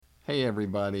Hey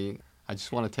everybody, I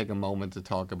just want to take a moment to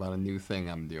talk about a new thing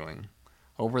I'm doing.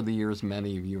 Over the years,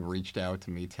 many of you have reached out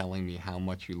to me telling me how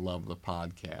much you love the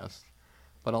podcast,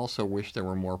 but also wish there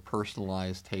were more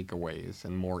personalized takeaways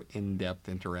and more in-depth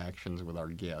interactions with our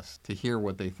guests to hear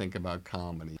what they think about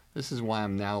comedy. This is why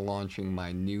I'm now launching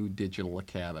my new digital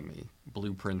academy,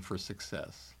 Blueprint for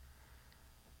Success.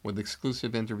 With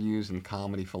exclusive interviews and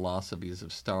comedy philosophies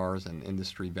of stars and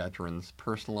industry veterans,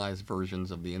 personalized versions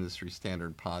of the industry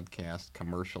standard podcast,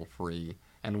 commercial-free,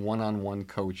 and one-on-one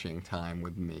coaching time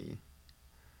with me.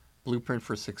 Blueprint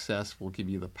for Success will give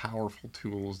you the powerful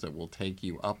tools that will take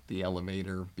you up the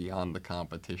elevator beyond the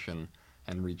competition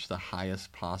and reach the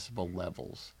highest possible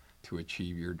levels to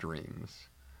achieve your dreams.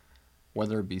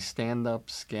 Whether it be stand-up,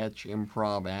 sketch,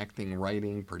 improv, acting,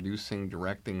 writing, producing,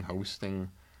 directing,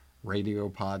 hosting, radio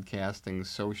podcasting,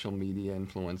 social media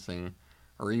influencing,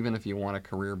 or even if you want a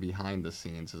career behind the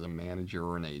scenes as a manager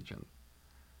or an agent.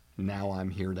 Now I'm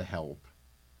here to help,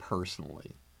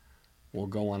 personally. We'll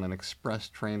go on an express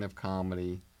train of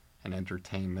comedy and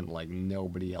entertainment like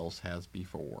nobody else has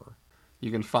before.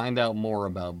 You can find out more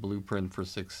about Blueprint for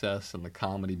Success and the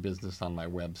comedy business on my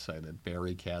website at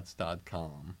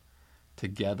barrykatz.com.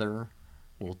 Together,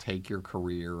 we'll take your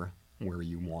career where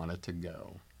you want it to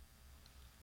go.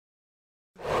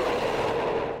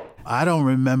 I don't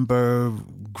remember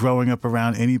growing up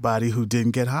around anybody who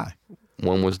didn't get high.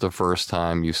 When was the first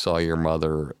time you saw your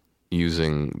mother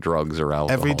using drugs or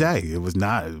alcohol? Every day. It was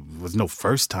no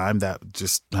first time. That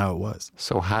just how it was.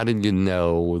 So how did you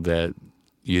know that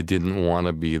you didn't want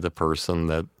to be the person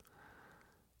that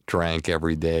drank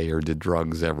every day or did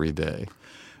drugs every day?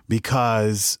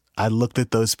 Because I looked at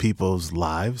those people's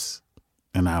lives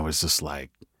and I was just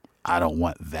like, I don't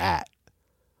want that.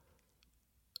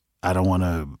 I don't want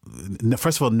to,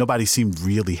 first of all, nobody seemed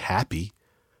really happy,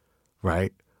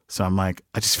 right? So I'm like,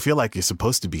 I just feel like you're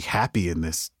supposed to be happy in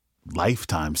this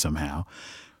lifetime somehow.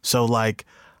 So like,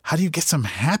 how do you get some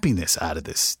happiness out of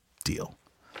this deal?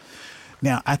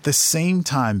 Now, at the same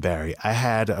time, Barry, I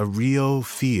had a real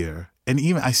fear, and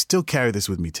even I still carry this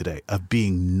with me today, of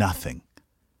being nothing.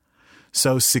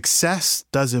 So success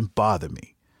doesn't bother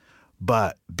me,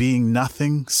 but being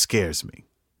nothing scares me.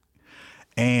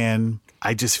 And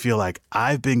I just feel like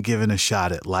I've been given a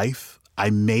shot at life. I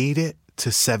made it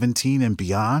to 17 and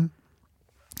beyond.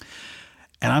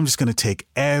 And I'm just going to take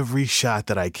every shot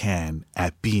that I can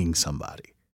at being somebody.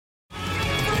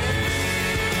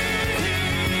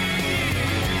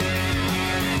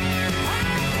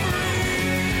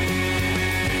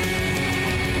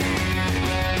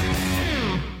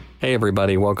 Hey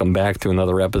everybody, welcome back to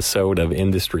another episode of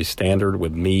Industry Standard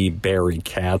with me, Barry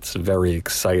Katz. Very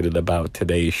excited about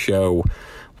today's show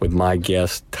with my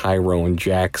guest, Tyrone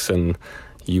Jackson.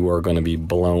 You are going to be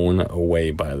blown away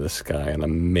by this guy, an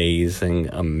amazing,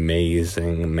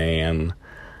 amazing man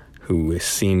who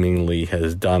seemingly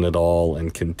has done it all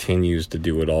and continues to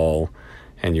do it all,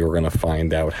 and you're going to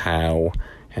find out how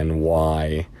and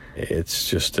why. It's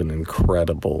just an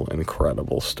incredible,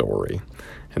 incredible story.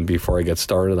 And before I get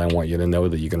started, I want you to know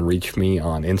that you can reach me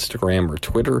on Instagram or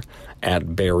Twitter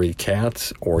at Barry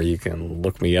Katz, or you can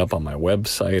look me up on my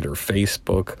website or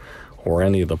Facebook or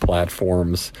any of the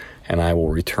platforms, and I will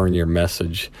return your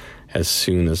message as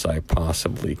soon as I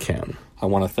possibly can. I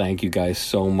want to thank you guys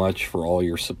so much for all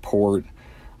your support.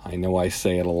 I know I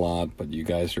say it a lot, but you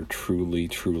guys are truly,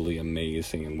 truly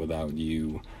amazing, and without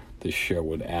you, this show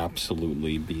would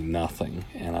absolutely be nothing.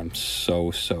 And I'm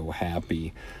so, so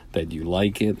happy that you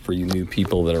like it. For you new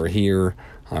people that are here,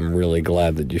 I'm really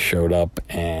glad that you showed up,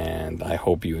 and I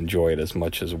hope you enjoy it as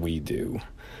much as we do.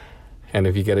 And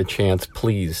if you get a chance,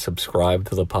 please subscribe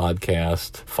to the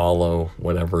podcast, follow,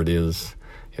 whatever it is.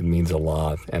 It means a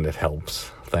lot, and it helps.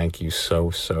 Thank you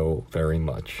so, so very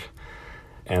much.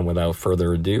 And without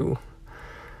further ado,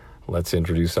 let's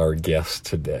introduce our guest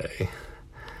today.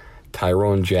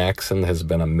 Tyrone Jackson has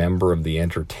been a member of the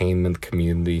entertainment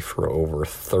community for over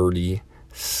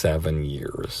 37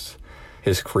 years.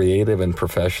 His creative and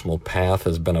professional path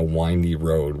has been a windy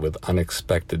road with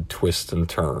unexpected twists and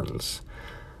turns.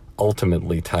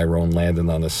 Ultimately, Tyrone landed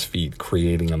on his feet,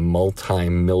 creating a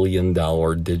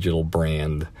multi-million-dollar digital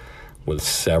brand with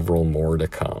several more to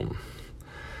come.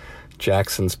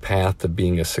 Jackson's path to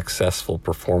being a successful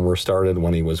performer started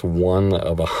when he was one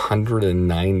of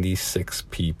 196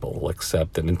 people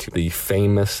accepted into the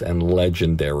famous and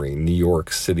legendary New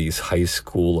York City's High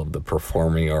School of the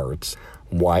Performing Arts,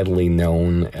 widely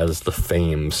known as the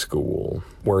Fame School,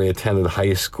 where he attended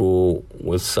high school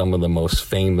with some of the most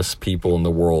famous people in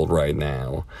the world right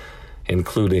now,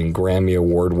 including Grammy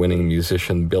Award-winning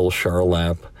musician Bill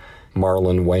Charlap,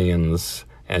 Marlon Wayans,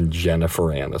 and Jennifer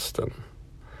Aniston.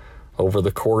 Over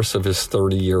the course of his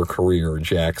 30-year career,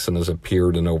 Jackson has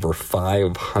appeared in over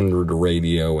 500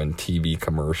 radio and TV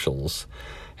commercials,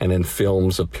 and in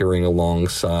films appearing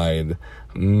alongside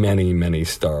many, many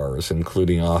stars,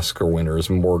 including Oscar winners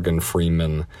Morgan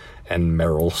Freeman and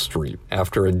Meryl Streep.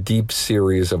 After a deep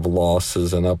series of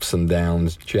losses and ups and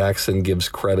downs, Jackson gives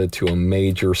credit to a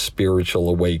major spiritual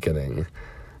awakening,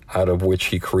 out of which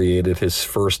he created his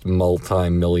first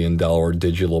multi-million-dollar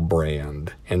digital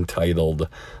brand, entitled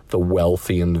The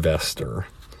Wealthy Investor.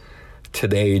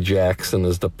 Today, Jackson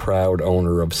is the proud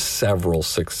owner of several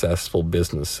successful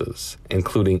businesses,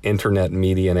 including Internet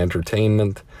Media and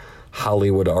Entertainment,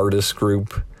 Hollywood Artists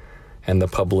Group, and the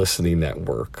Publicity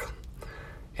Network.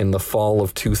 In the fall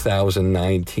of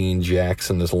 2019,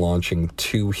 Jackson is launching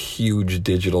 2 huge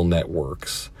digital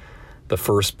networks, the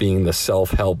first being the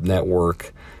Self-Help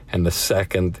Network, and the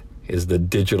second is the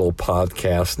Digital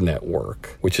Podcast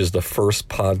Network, which is the first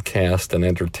podcast and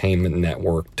entertainment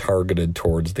network targeted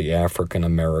towards the African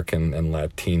American and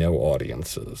Latino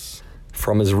audiences.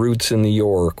 From his roots in New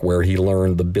York, where he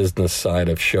learned the business side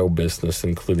of show business,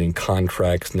 including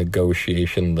contracts,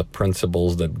 negotiation, the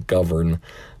principles that govern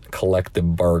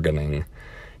collective bargaining,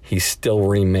 he still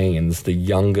remains the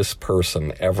youngest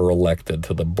person ever elected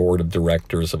to the board of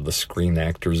directors of the Screen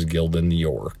Actors Guild in New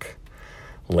York.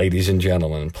 Ladies and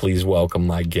gentlemen, please welcome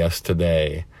my guest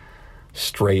today,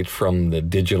 straight from the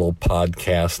Digital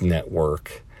Podcast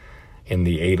Network in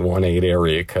the 818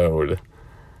 area code.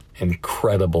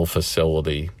 Incredible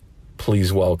facility.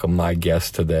 Please welcome my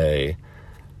guest today.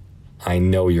 I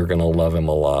know you're going to love him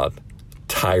a lot.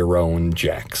 Tyrone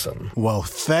Jackson. Well,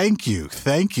 thank you.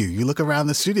 Thank you. You look around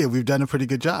the studio, we've done a pretty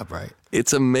good job, right?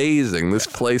 It's amazing. This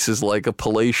place is like a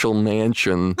palatial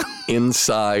mansion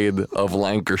inside of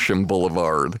Lankershim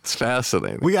Boulevard. It's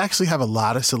fascinating. We actually have a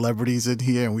lot of celebrities in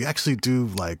here, and we actually do,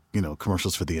 like,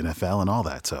 commercials for the NFL and all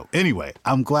that. So anyway,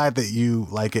 I'm glad that you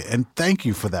like it, and thank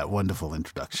you for that wonderful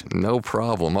introduction. No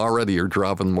problem. Already you're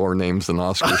dropping more names than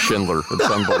Oscar Schindler. It's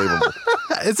unbelievable.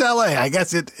 It's L.A. I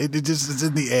guess it just is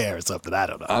in the air or something. I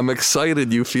don't know. I'm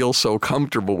excited you feel so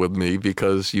comfortable with me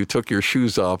because you took your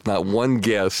shoes off. Not one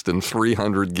guest in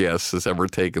 300 guests has ever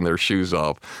taken their shoes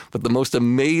off. But the most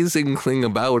amazing thing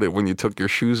about it, when you took your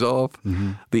shoes off,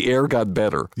 the air got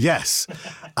better. Yes.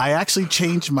 I actually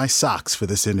changed my socks for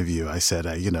this interview. I said,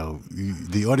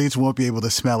 the audience won't be able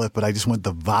to smell it, but I just want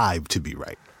the vibe to be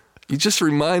right. You just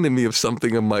reminded me of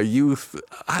something of my youth.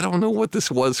 I don't know what this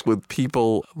was with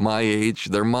people my age.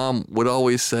 Their mom would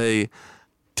always say,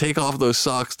 take off those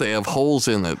socks, they have holes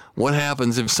in it. What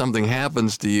happens if something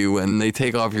happens to you and they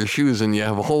take off your shoes and you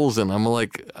have holes in them? I'm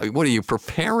like, what are you,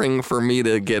 preparing for me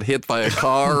to get hit by a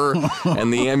car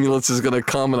and the ambulance is going to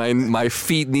come and my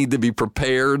feet need to be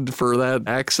prepared for that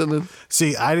accident?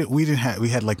 See, we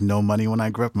had like no money when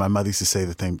I grew up. My mother used to say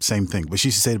the same thing, but she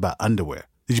used to say it about underwear.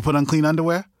 Did you put on clean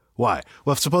underwear? Why?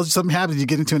 Well, if suppose something happens, you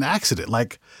get into an accident.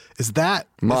 Like, is that...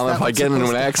 Mom, if I get into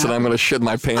an accident, I'm going to shit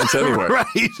my pants anyway.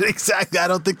 Right, exactly. I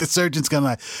don't think the surgeon's going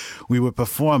to we would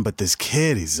perform, but this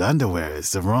kid, his underwear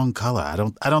is the wrong color.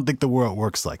 I don't think the world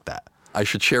works like that. I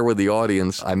should share with the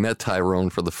audience, I met Tyrone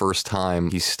for the first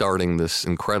time. He's starting this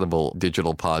incredible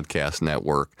digital podcast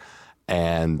network.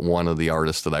 And one of the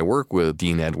artists that I work with,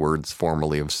 Dean Edwards,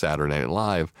 formerly of Saturday Night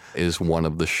Live, is one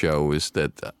of the shows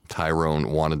that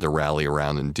Tyrone wanted to rally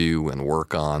around and do and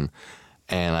work on.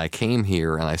 And I came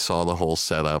here and I saw the whole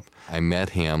setup. I met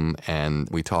him and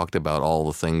we talked about all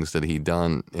the things that he'd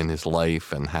done in his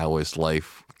life and how his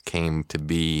life came to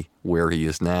be where he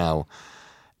is now.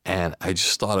 And I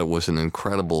just thought it was an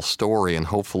incredible story. And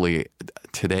hopefully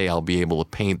today I'll be able to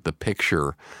paint the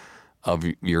picture of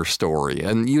your story.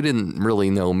 And you didn't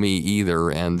really know me either.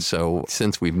 And so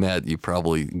since we've met, you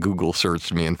probably Google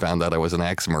searched me and found out I was an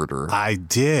axe murderer. I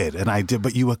did.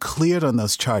 But you were cleared on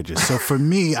those charges. So for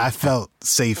me, I felt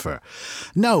safer.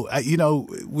 No,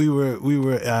 we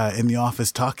were in the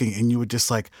office talking and you were just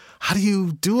like, how do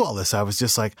you do all this? I was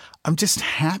just like, I'm just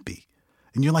happy.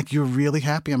 And you're like, you're really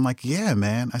happy? I'm like, yeah,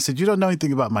 man. I said, you don't know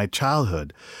anything about my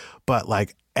childhood, but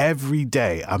like, every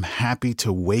day, I'm happy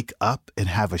to wake up and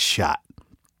have a shot.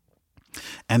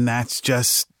 And that's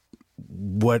just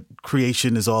what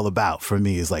creation is all about for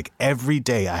me, is like every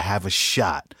day I have a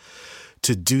shot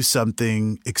to do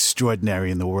something extraordinary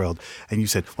in the world. And you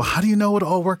said, well, how do you know it'll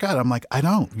all work out? I'm like, I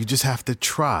don't. You just have to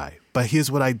try. But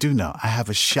here's what I do know. I have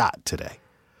a shot today.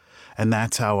 And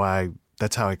that's how I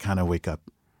kind of wake up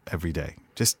every day.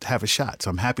 Just have a shot. So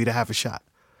I'm happy to have a shot.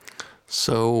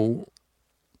 So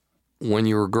when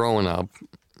you were growing up,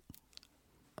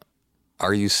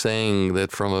 are you saying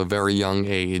that from a very young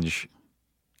age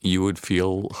you would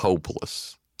feel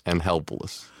hopeless and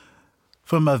helpless?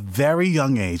 From a very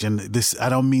young age, and this, I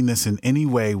don't mean this in any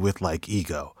way with like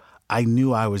ego, I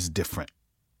knew I was different.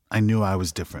 I knew I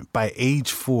was different. By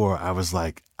age 4, I was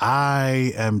like,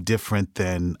 I am different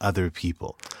than other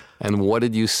people. And what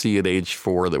did you see at age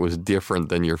 4 that was different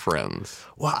than your friends?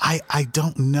 Well, I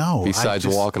don't know. Besides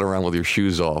walking around with your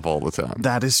shoes off all the time.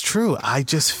 That is true. I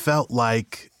just felt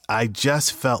like I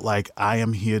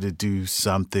am here to do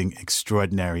something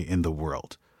extraordinary in the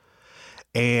world.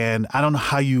 And I don't know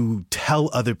how you tell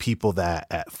other people that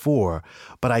at 4,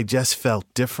 but I just felt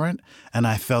different. And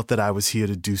I felt that I was here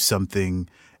to do something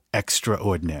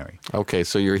extraordinary. Okay,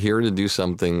 so you're here to do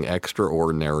something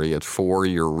extraordinary. At 4,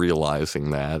 you're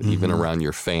realizing that, even around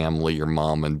your family, your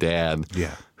mom and dad,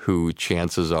 who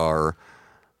chances are,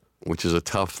 which is a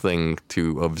tough thing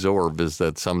to absorb, is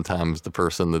that sometimes the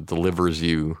person that delivers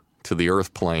you to the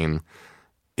earth plane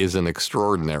isn't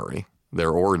extraordinary.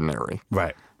 They're ordinary.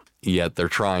 Right. Yet they're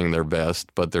trying their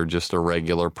best, but they're just a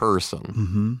regular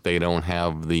person. They don't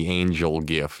have the angel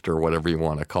gift or whatever you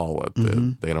want to call it.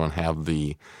 They don't have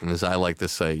the, and as I like to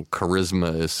say,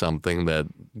 charisma is something that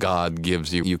God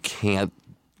gives you. You can't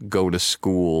go to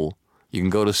school. You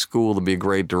can go to school to be a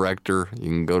great director. You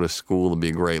can go to school to be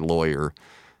a great lawyer.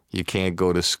 You can't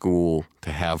go to school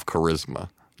to have charisma.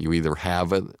 You either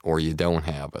have it or you don't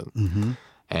have it.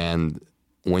 And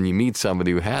when you meet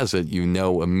somebody who has it, you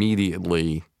know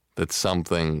immediately that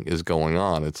something is going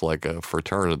on. It's like a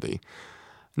fraternity.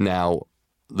 Now,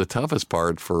 the toughest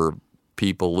part for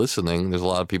people listening, there's a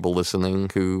lot of people listening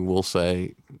who will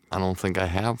say, I don't think I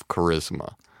have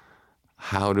charisma.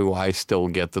 How do I still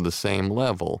get to the same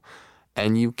level?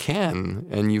 And you can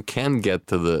get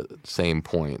to the same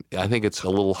point. I think it's a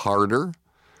little harder.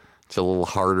 It's a little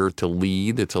harder to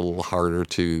lead. It's a little harder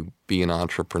to be an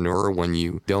entrepreneur when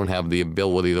you don't have the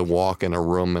ability to walk in a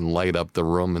room and light up the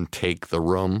room and take the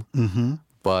room.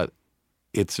 But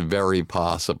it's very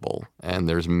possible. And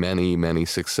there's many, many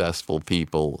successful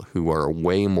people who are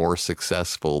way more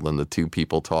successful than the 2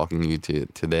 people talking to you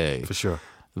today. For sure.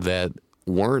 That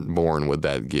weren't born with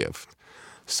that gift.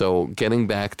 So getting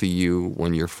back to you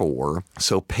when you're 4,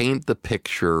 so paint the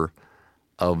picture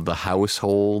of the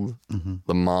household,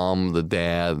 the mom, the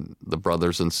dad, the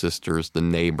brothers and sisters, the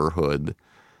neighborhood,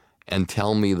 and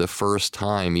tell me the first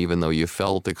time, even though you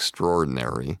felt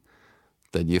extraordinary,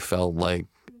 that you felt like,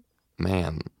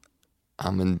 man,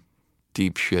 I'm in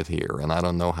deep shit here, and I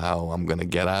don't know how I'm going to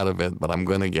get out of it, but I'm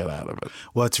going to get out of it.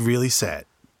 Well, it's really sad.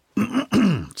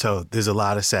 So there's a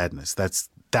lot of sadness.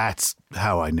 That's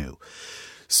how I knew.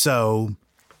 So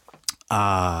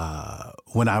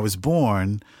when I was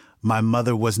born, my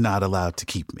mother was not allowed to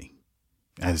keep me,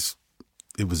 as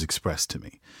it was expressed to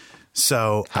me.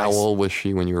 So how old was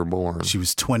she when you were born? She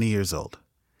was 20 years old.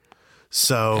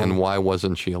 So, and why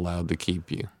wasn't she allowed to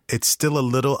keep you? It's still a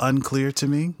little unclear to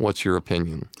me. What's your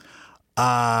opinion?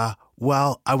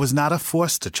 Well, I was not a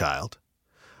foster child,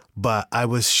 but I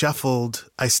was shuffled.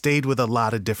 I stayed with a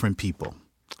lot of different people.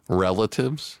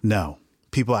 Relatives? No.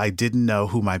 People I didn't know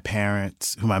who my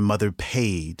mother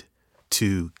paid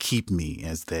to keep me,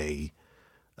 as they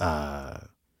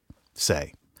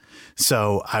say.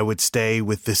 So I would stay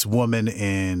with this woman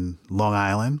in Long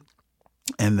Island,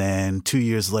 and then 2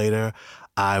 years later,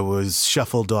 I was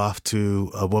shuffled off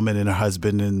to a woman and her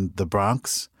husband in the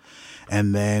Bronx.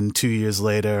 And then 2 years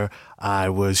later, I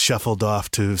was shuffled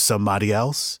off to somebody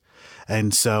else.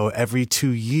 And so every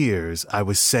 2 years, I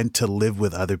was sent to live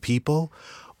with other people,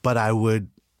 but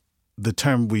the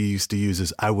term we used to use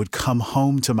is I would come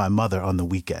home to my mother on the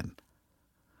weekend.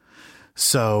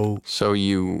 So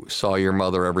you saw your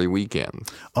mother every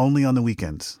weekend? Only on the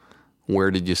weekends.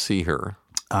 Where did you see her?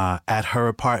 At her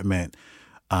apartment.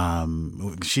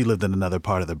 She lived in another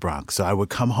part of the Bronx. So I would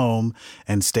come home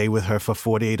and stay with her for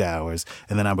 48 hours,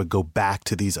 and then I would go back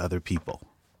to these other people.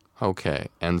 Okay.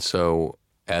 And so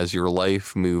as your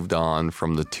life moved on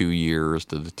from the 2 years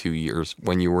to the 2 years,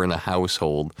 when you were in a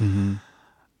household,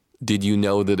 did you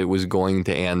know that it was going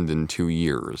to end in 2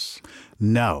 years?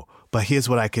 No, but here's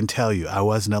what I can tell you. I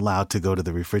wasn't allowed to go to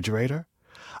the refrigerator.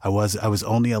 I was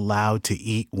only allowed to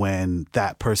eat when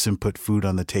that person put food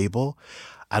on the table.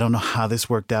 I don't know how this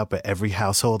worked out, but every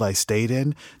household I stayed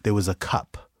in, there was a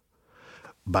cup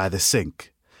by the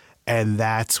sink. And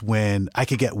that's when I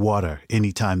could get water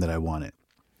anytime that I wanted.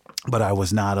 But I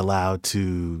was not allowed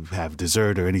to have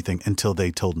dessert or anything until they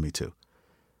told me to.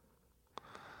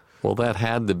 Well, that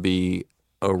had to be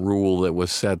a rule that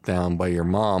was set down by your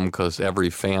mom, because every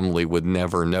family would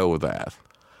never know that.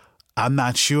 I'm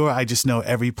not sure. I just know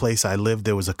every place I lived,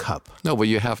 there was a cup. No, but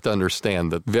you have to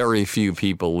understand that very few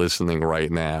people listening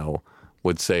right now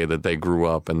would say that they grew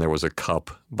up and there was a cup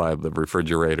by the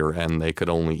refrigerator and they could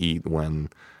only eat when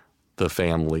the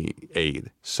family aid.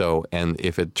 So, and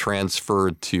if it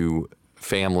transferred to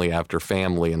family after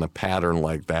family in a pattern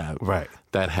like that, Right.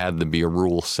 that had to be a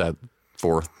rule set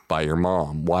forth by your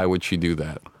mom. Why would she do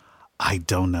that? I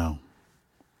don't know.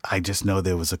 I just know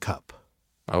there was a cup.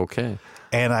 Okay.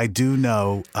 And I do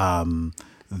know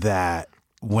that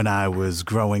when I was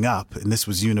growing up, and this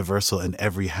was universal in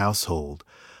every household,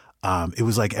 it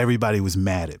was like everybody was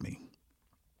mad at me.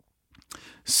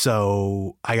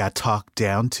 So I got talked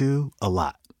down to a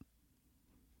lot.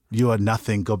 You are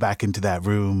nothing. Go back into that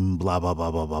room, blah, blah, blah,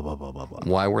 blah, blah, blah, blah, blah, blah.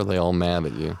 Why were they all mad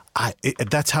at you?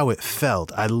 That's how it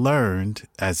felt. I learned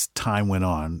as time went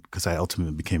on, because I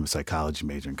ultimately became a psychology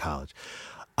major in college.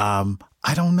 I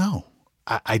don't know.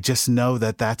 I just know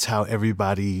that that's how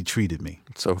everybody treated me.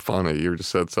 It's so funny. You just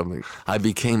said something. I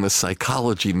became a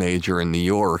psychology major in New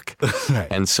York. Right.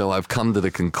 And so I've come to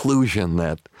the conclusion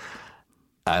that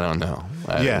I don't know.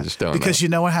 I just don't know. Because you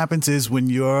know what happens is when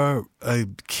you're a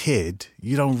kid,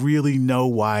 you don't really know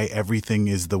why everything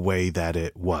is the way that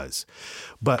it was.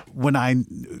 But when I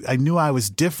knew I was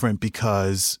different,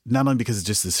 because not only because it's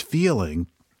just this feeling,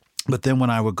 but then when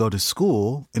I would go to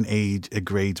school at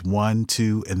grades 1,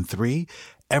 2, and 3,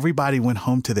 everybody went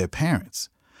home to their parents.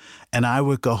 And I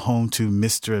would go home to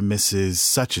Mr. and Mrs.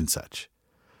 such and such.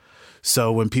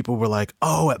 So when people were like,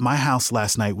 oh, at my house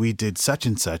last night we did such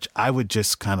and such, I would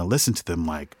just kind of listen to them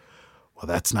like, well,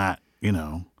 that's not,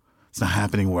 it's not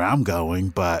happening where I'm going,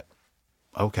 but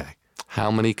okay. How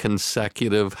many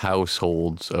consecutive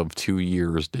households of 2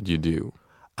 years did you do?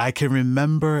 I can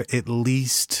remember at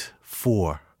least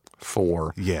 4.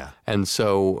 4. Yeah. And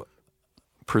so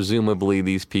presumably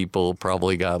these people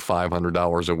probably got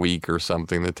 $500 a week or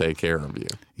something to take care of you.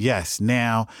 Yes.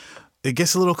 Now, it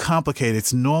gets a little complicated.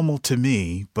 It's normal to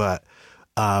me, but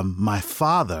my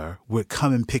father would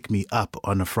come and pick me up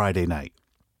on a Friday night,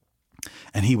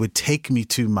 and he would take me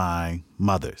to my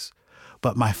mother's.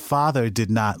 But my father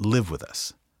did not live with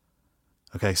us.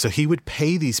 Okay, so he would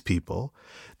pay these people.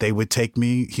 He would take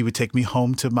me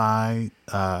home to my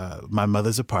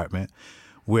mother's apartment,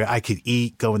 where I could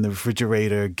eat, go in the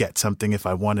refrigerator, get something if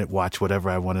I wanted, watch whatever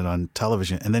I wanted on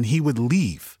television, and then he would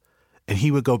leave, and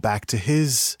he would go back to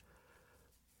his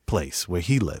place where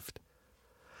he lived.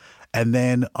 And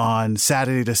then on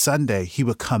Saturday to Sunday, he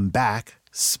would come back,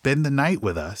 spend the night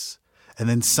with us, and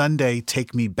then Sunday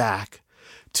take me back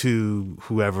to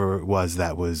whoever it was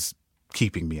that was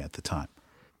keeping me at the time.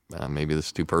 Maybe this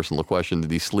is too personal a question.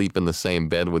 Did he sleep in the same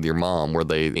bed with your mom? Were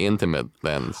they intimate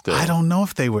then still? I don't know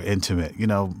if they were intimate.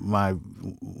 When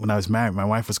I was married, my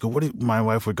wife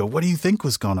would go, what do you think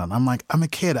was going on? I'm like, I'm a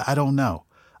kid. I don't know.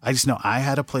 I just know I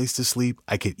had a place to sleep.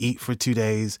 I could eat for 2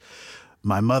 days.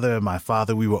 My mother and my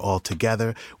father, we were all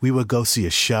together. We would go see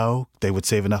a show. They would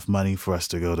save enough money for us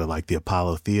to go to like the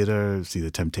Apollo Theater, see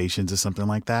the Temptations or something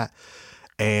like that.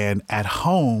 And at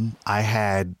home, I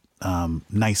had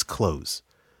nice clothes.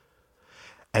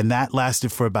 And that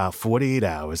lasted for about 48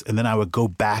 hours. And then I would go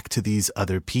back to these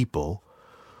other people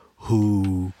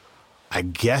who I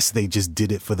guess they just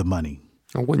did it for the money.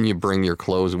 Wouldn't you bring your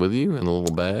clothes with you in a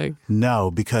little bag? No,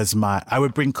 because I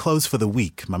would bring clothes for the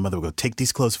week. My mother would go, take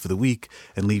these clothes for the week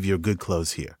and leave your good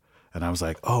clothes here. And I was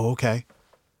like, oh, okay.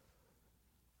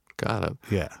 Got it.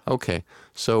 Yeah. Okay.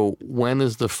 So when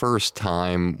is the first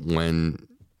time when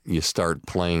you start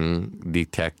playing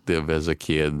detective as a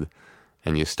kid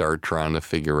and you start trying to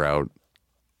figure out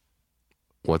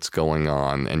what's going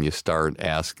on and you start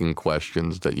asking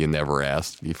questions that you never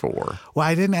asked before? Well,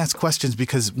 I didn't ask questions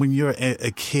because when you're a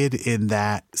kid in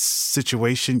that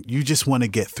situation, you just want to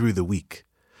get through the week.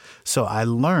 So I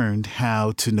learned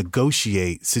how to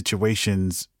negotiate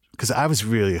situations because I was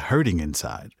really hurting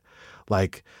inside.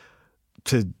 Like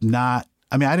I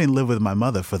didn't live with my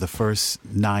mother for the first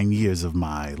 9 years of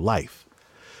my life.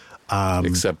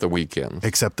 Except the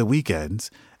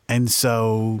weekends. And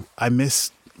so I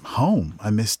missed home.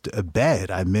 I missed a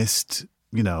bed. I missed,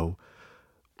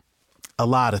 a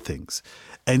lot of things.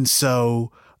 And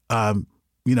so,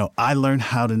 I learned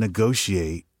how to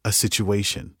negotiate a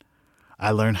situation.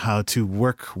 I learned how to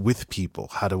work with people,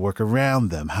 how to work around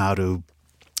them,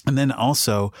 and then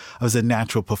also I was a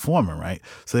natural performer, right?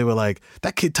 So they were like,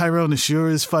 that kid Tyrone sure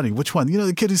is funny. Which one?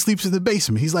 The kid who sleeps in the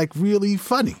basement. He's like really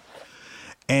funny.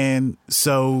 And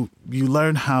so you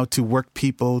learn how to work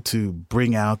people to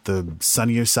bring out the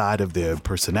sunnier side of their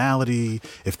personality.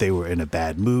 If they were in a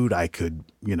bad mood, I could,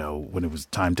 when it was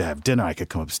time to have dinner, I could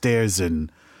come upstairs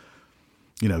and,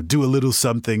 do a little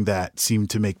something that seemed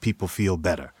to make people feel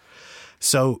better.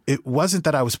 So it wasn't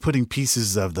that I was putting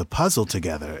pieces of the puzzle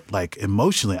together. Like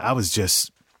emotionally, I was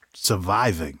just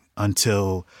surviving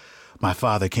until my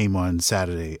father came on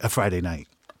Friday night.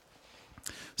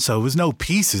 So it was no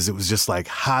pieces. It was just like,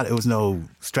 it was no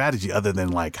strategy other than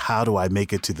like, how do I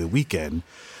make it to the weekend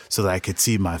so that I could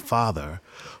see my father,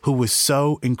 who was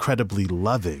so incredibly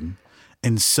loving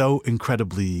and so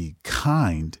incredibly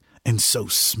kind and so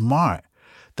smart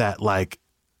that like,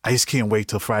 I just can't wait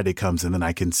till Friday comes and then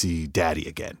I can see Daddy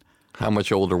again. How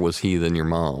much older was he than your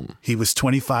mom? He was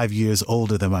 25 years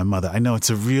older than my mother. I know it's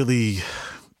a really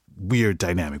weird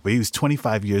dynamic, but he was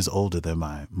 25 years older than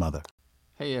my mother.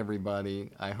 Hey everybody,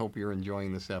 I hope you're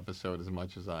enjoying this episode as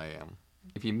much as I am.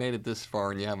 If you made it this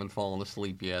far and you haven't fallen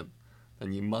asleep yet,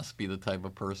 then you must be the type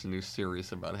of person who's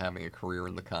serious about having a career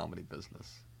in the comedy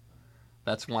business.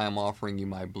 That's why I'm offering you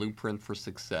my Blueprint for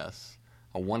Success,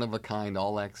 a one-of-a-kind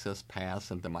all-access pass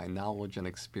into my knowledge and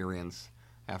experience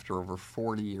after over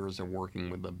 40 years of working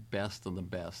with the best of the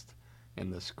best in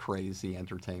this crazy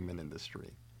entertainment industry.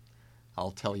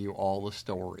 I'll tell you all the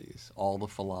stories, all the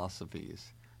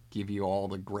philosophies, give you all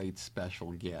the great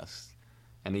special guests,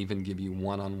 and even give you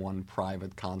one-on-one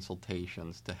private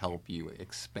consultations to help you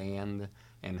expand,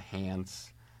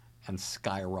 enhance, and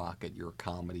skyrocket your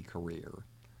comedy career.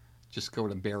 Just go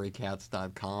to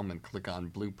barrykatz.com and click on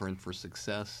Blueprint for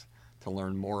Success to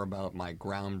learn more about my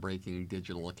groundbreaking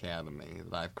digital academy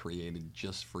that I've created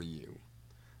just for you.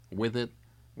 With it,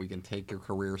 we can take your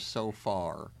career so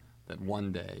far that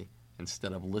one day,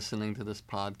 instead of listening to this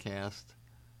podcast,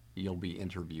 you'll be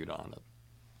interviewed on it.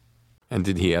 And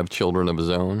did he have children of his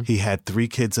own? He had 3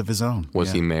 kids of his own.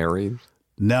 Was he married?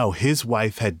 No, his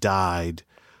wife had died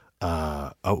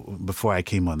before I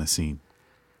came on the scene.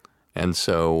 And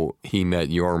so he met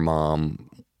your mom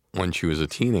when she was a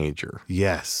teenager.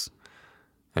 Yes.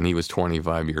 And he was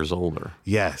 25 years older.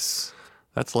 Yes.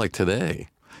 That's like today.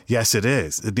 Yes, it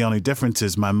is. The only difference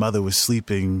is my mother was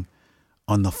sleeping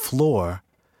on the floor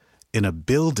in a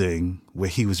building where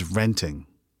he was renting.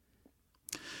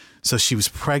 So she was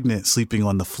pregnant, sleeping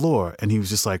on the floor. And he was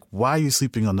just like, why are you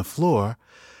sleeping on the floor?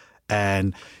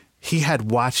 And he had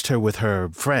watched her with her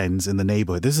friends in the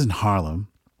neighborhood. This is in Harlem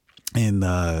in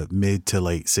the mid to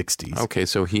late 60s. Okay,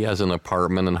 so he has an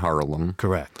apartment in Harlem.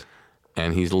 Correct.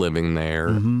 And he's living there.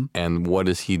 Mm-hmm. And what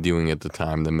is he doing at the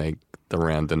time to make the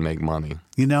rent and make money?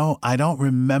 You know, I don't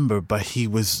remember, but he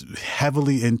was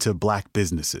heavily into black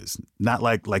businesses, not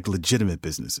like legitimate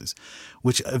businesses,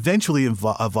 which eventually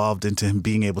evolved into him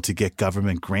being able to get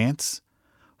government grants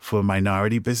for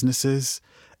minority businesses.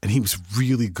 And he was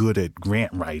really good at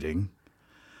grant writing.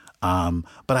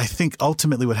 But I think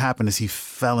ultimately what happened is he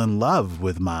fell in love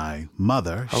with my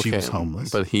mother. Okay, she was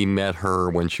homeless. But he met her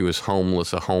when she was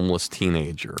homeless, a homeless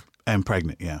teenager. And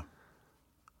pregnant, yeah.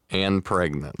 And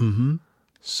pregnant. Mm-hmm.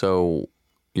 So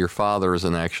your father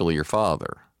isn't actually your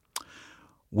father.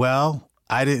 Well,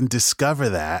 I didn't discover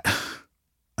that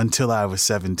until I was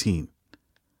 17.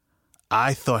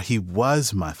 I thought he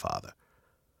was my father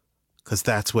because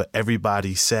that's what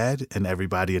everybody said and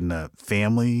everybody in the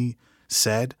family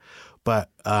said. But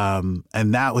and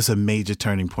that was a major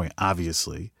turning point,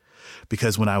 obviously,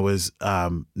 because when I was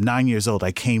 9 years old,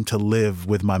 I came to live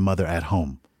with my mother at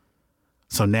home.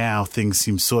 So now things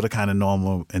seem sort of kind of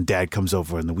normal and Dad comes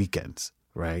over on the weekends,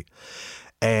 right?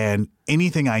 And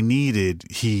anything I needed,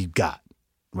 he got,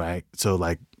 right? So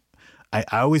like I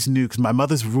always knew, because my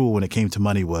mother's rule when it came to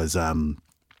money was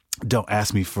don't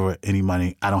ask me for any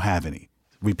money. I don't have any.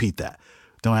 Repeat that.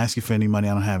 Don't ask you for any money.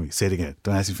 I don't have any. Say it again.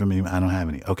 Don't ask you for any. I don't have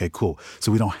any. Okay, cool.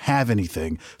 So we don't have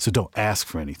anything. So don't ask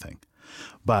for anything.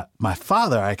 But my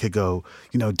father, I could go,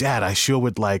 Dad, I sure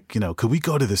would like, could we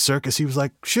go to the circus? He was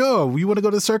like, sure. You want to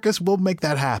go to the circus? We'll make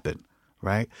that happen.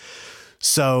 Right.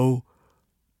 So,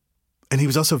 and he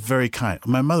was also very kind.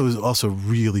 My mother was also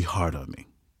really hard on me.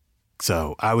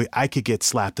 So I could get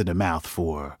slapped in the mouth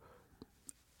for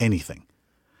anything.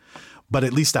 But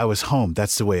at least I was home.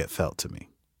 That's the way it felt to me.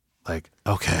 Like,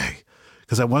 okay.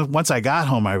 Because once I got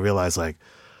home, I realized like,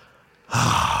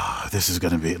 this is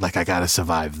going to be like, I got to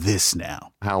survive this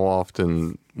now. How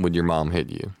often would your mom hit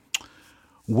you?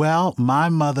 Well, my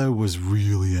mother was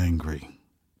really angry.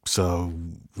 So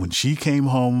when she came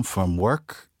home from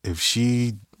work, if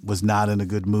she was not in a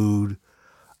good mood,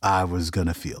 I was going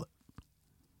to feel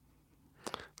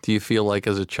it. Do you feel like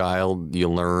as a child you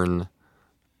learn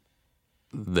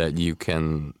that you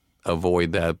can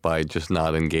avoid that by just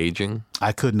not engaging?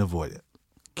 I couldn't avoid it.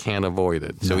 Can't avoid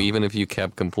it. So even if you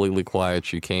kept completely quiet,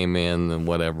 she came in and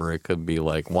whatever, it could be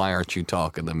like, why aren't you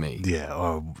talking to me?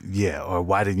 Or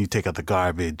why didn't you take out the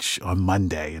garbage on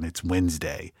Monday and it's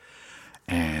Wednesday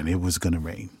and it was going to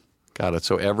rain? Got it.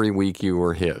 So every week you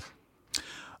were hit.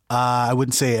 I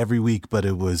wouldn't say every week, but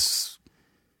it was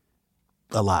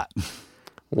a lot.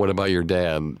 What about your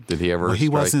dad? Did he ever Well, he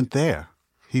wasn't there.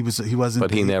 He wasn't.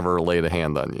 But he never laid a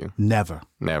hand on you. Never.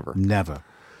 Never.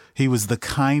 He was the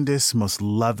kindest, most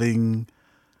loving.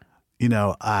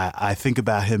 I think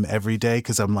about him every day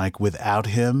because I'm like, without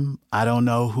him, I don't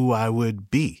know who I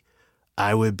would be.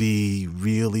 I would be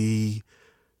really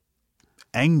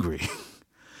angry.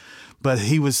 But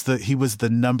he was the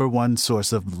number one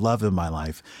source of love in my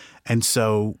life. And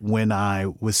so when I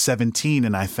was 17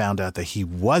 and I found out that he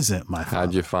wasn't my father.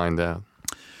 How'd you find out?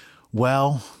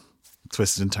 Well,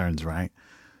 twists and turns, right?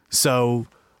 So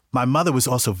my mother was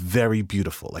also very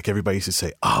beautiful. Like everybody used to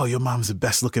say, oh, your mom's the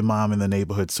best looking mom in the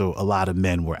neighborhood. So a lot of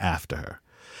men were after her.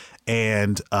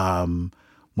 And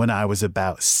when I was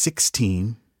about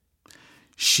 16,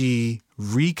 she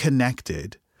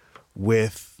reconnected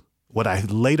with what I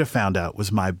later found out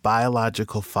was my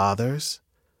biological father's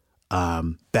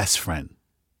best friend.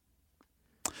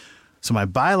 So my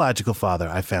biological father,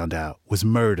 I found out, was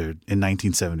murdered in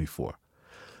 1974.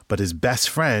 But his best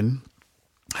friend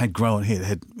had grown,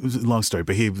 it was a long story,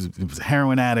 but he was a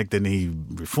heroin addict, and he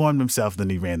reformed himself, then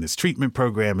he ran this treatment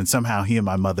program, and somehow he and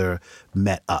my mother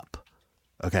met up,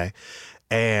 okay,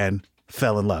 and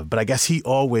fell in love. But I guess he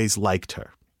always liked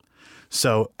her.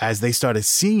 So as they started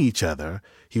seeing each other,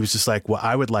 he was just like, well,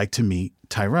 I would like to meet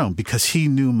Tyrone because he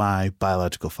knew my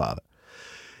biological father.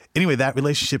 Anyway, that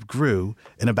relationship grew,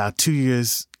 and about 2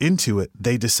 years into it,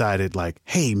 they decided like,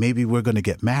 hey, maybe we're going to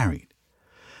get married.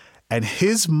 And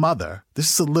his mother, this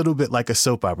is a little bit like a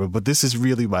soap opera, but this is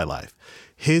really my life.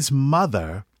 His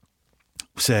mother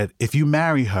said, if you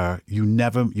marry her, you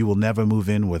will never move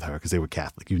in with her, because they were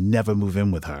Catholic. You never move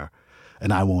in with her,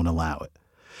 and I won't allow it.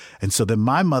 And so then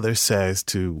my mother says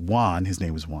to Juan, his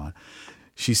name was Juan,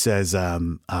 she says,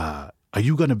 are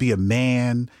you going to be a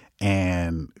man?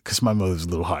 And because my mother was a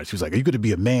little hard, she was like, are you going to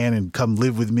be a man and come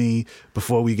live with me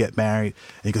before we get married?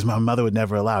 And because my mother would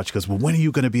never allow it. She goes, well, when are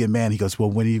you going to be a man? He goes, well,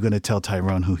 when are you going to tell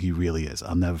Tyrone who he really is?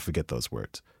 I'll never forget those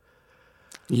words.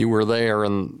 You were there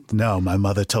and... No, my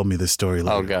mother told me this story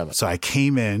later. Oh, got it. So I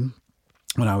came in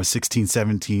when I was 16,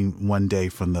 17 one day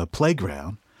from the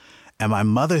playground, and my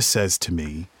mother says to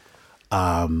me,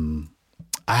 I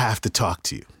have to talk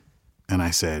to you. And I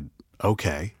said,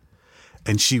 okay.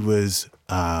 And she was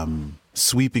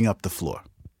sweeping up the floor.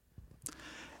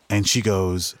 And she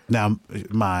goes, now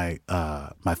my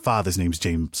father's name is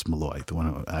James Malloy, the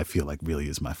one who I feel like really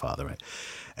is my father, right?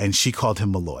 And she called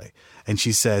him Malloy. And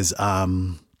she says,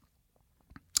 Malloy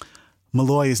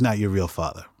is not your real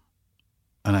father.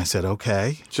 And I said,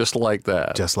 okay. Just like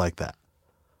that. Just like that.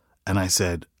 And I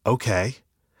said, okay.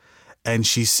 And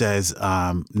she says,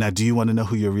 now, do you want to know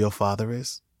who your real father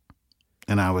is?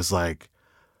 And I was like,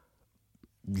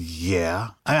 yeah.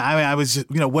 I mean, I was just,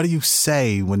 what do you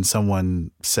say when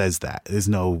someone says that? There's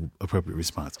no appropriate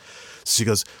response. So she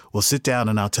goes, well, sit down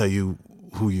and I'll tell you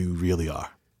who you really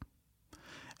are.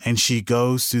 And she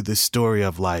goes through this story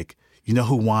of like, you know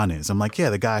who Juan is? I'm like, yeah,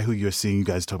 the guy who you're seeing, you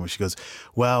guys talking about. She goes,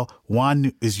 well,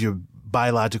 Juan is your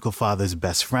biological father's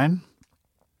best friend.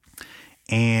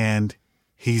 And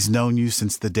he's known you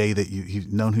since the day that he's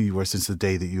known who you were since the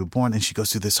day that you were born. And she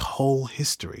goes through this whole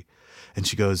history. And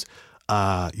she goes,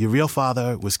 your real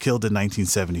father was killed in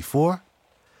 1974.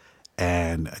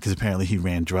 And because apparently he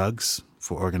ran drugs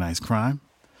for organized crime.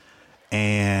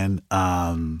 And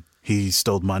he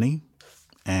stole money.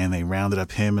 And they rounded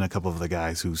up him and a couple of the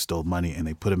guys who stole money, and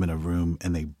they put them in a room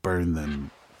and they burned them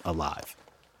alive.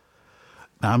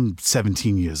 Now, I'm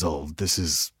 17 years old. This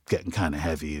is getting kind of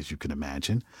heavy, as you can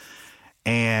imagine.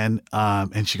 And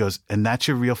she goes, and that's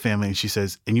your real family. And she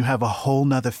says, and you have a whole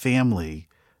nother family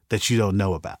that you don't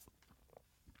know about.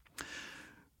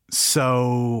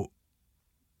 So,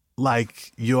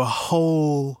 like, your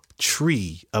whole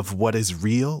tree of what is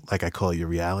real, like I call it your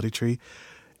reality tree,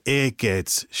 it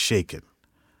gets shaken.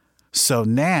 So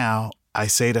now I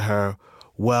say to her,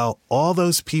 well, all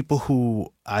those people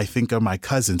who I think are my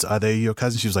cousins, are they your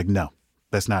cousins? She was like, no,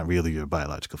 that's not really your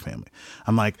biological family.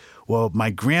 I'm like, well, my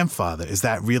grandfather, is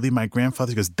that really my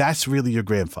grandfather? She goes, that's really your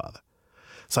grandfather.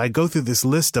 So I go through this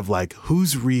list of like,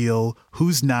 who's real,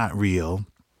 who's not real.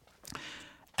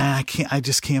 And I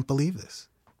just can't believe this.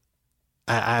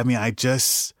 I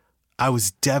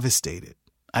was devastated.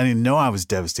 I didn't know I was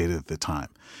devastated at the time.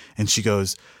 And she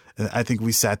goes, I think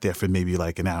we sat there for maybe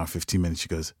like an hour, 15 minutes. She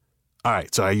goes, all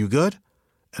right, so are you good?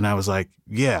 And I was like,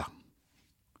 yeah.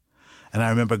 And I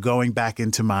remember going back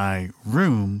into my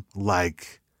room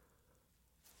like,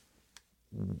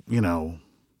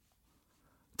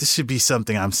 this should be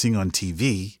something I'm seeing on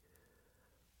TV.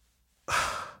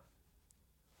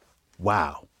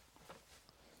 Wow.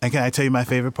 And can I tell you my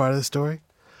favorite part of the story?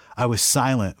 I was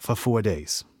silent for 4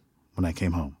 days when I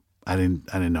came home. I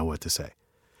didn't know what to say.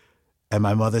 And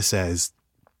my mother says,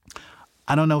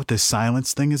 I don't know what this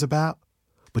silence thing is about,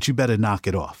 but you better knock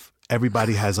it off.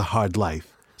 Everybody has a hard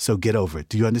life, so get over it.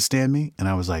 Do you understand me? And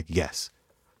I was like, yes.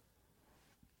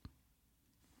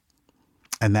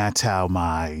 And that's how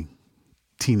my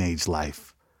teenage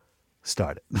life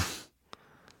started.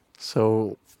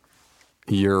 So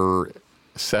you're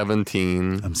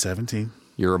 17. I'm 17.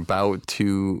 You're about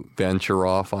to venture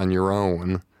off on your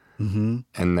own. Mm-hmm.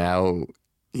 And now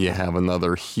you have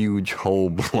another huge hole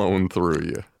blown through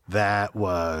you. That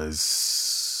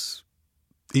was,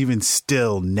 even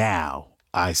still now,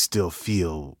 I still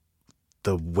feel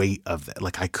the weight of that.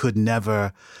 Like I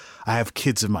have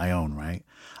kids of my own, right?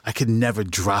 I could never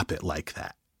drop it like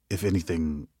that if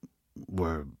anything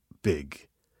were big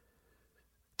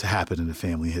to happen in the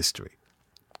family history.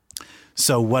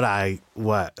 So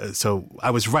so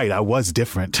I was right. I was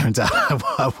different. Turns out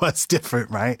I was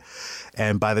different, right?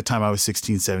 And by the time I was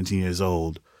 16, 17 years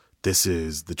old, this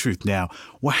is the truth. Now,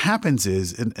 what happens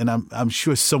is, and I'm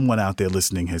sure someone out there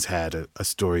listening has had a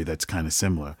story that's kind of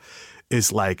similar,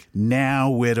 is like, now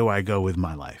where do I go with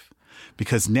my life?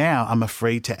 Because now I'm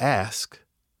afraid to ask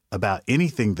about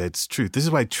anything that's truth. This is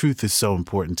why truth is so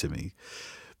important to me,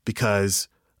 because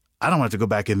I don't want to go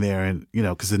back in there and,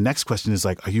 because the next question is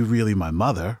like, are you really my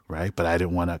mother? Right. But I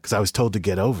didn't want to, because I was told to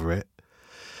get over it.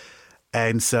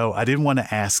 And so I didn't want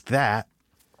to ask that.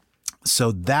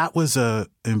 So that was an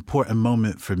important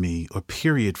moment for me, or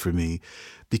period for me,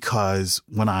 because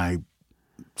when I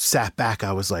sat back,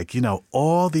 I was like,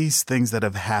 all these things that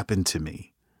have happened to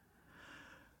me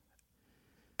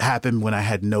happened when I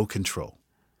had no control.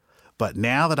 But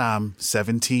now that I'm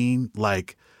 17,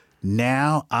 like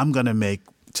now I'm going to make,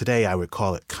 today I would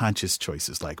call it conscious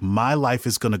choices. Like my life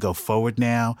is going to go forward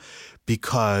now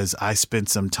because I spent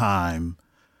some time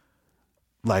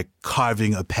like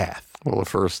carving a path. Well, the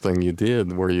first thing you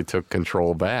did where you took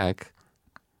control back,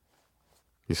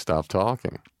 you stopped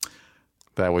talking.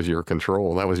 That was your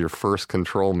control. That was your first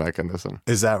control mechanism.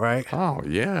 Is that right? Oh,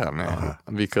 yeah, man.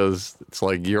 Because it's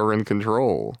like you're in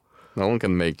control. No one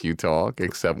can make you talk,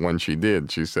 except when she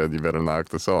did. She said, you better knock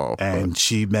this off. And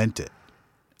she meant it.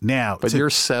 Now, but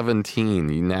you're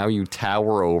 17. Now you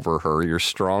tower over her. You're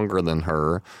stronger than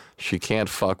her. She can't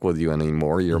fuck with you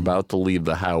anymore. You're about to leave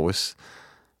the house.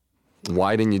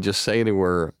 Why didn't you just say to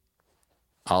her,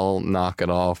 I'll knock it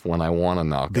off when I want to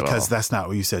knock it off? Because that's not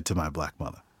what you said to my black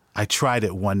mother. I tried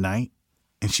it one night,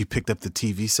 and she picked up the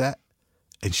TV set,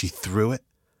 and she threw it,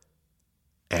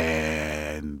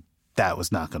 and that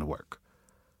was not going to work.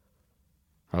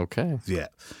 Okay. Yeah.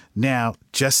 Now,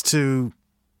 just to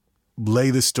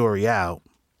lay the story out,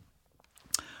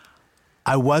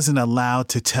 I wasn't allowed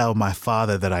to tell my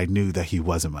father that I knew that he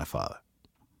wasn't my father.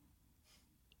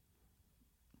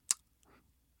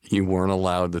 You weren't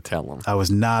allowed to tell him. I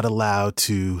was not allowed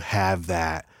to have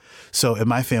that. So in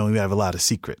my family, we have a lot of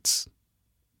secrets,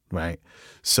 right?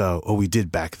 Or we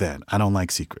did back then. I don't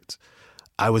like secrets.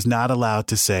 I was not allowed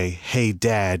to say, hey,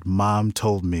 Dad, Mom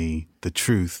told me the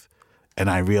truth, and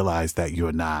I realized that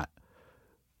you're not.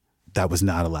 That was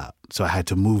not allowed. So I had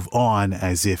to move on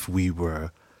as if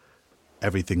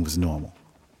everything was normal.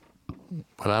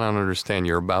 But I don't understand.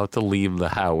 You're about to leave the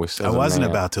house. I wasn't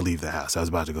about to leave the house. I was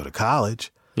about to go to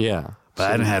college. Yeah. But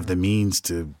I didn't have the means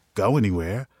to go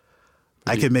anywhere.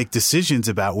 I could make decisions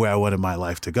about where I wanted my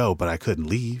life to go, but I couldn't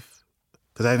leave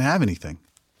because I didn't have anything.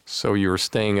 So you were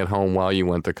staying at home while you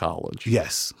went to college?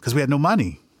 Yes, because we had no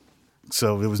money.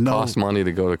 So there was no... Cost money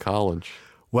to go to college.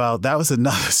 Well, that was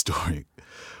another story.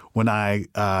 When I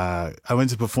went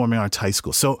to performing arts high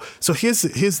school. So here's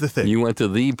the thing. You went to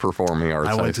the performing arts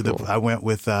high school. I went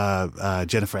with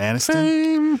Jennifer Aniston.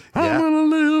 Fame, yeah. I'm gonna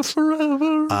live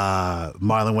forever.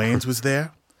 Marlon Wayans was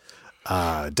there.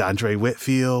 Dondre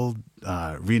Whitfield,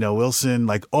 Reno Wilson,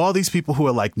 like all these people who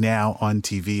are like now on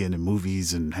TV and in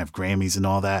movies and have Grammys and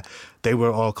all that. They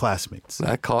were all classmates.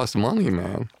 That cost money,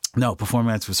 man. No,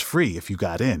 performing arts was free if you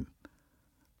got in.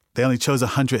 They only chose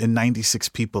 196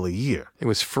 people a year. It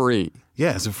was free.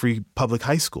 Yeah, it's a free public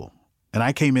high school. And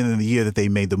I came in the year that they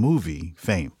made the movie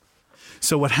Fame.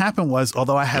 So what happened was,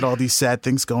 although I had all these sad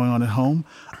things going on at home,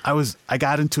 I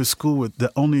got into a school where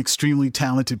the only extremely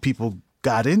talented people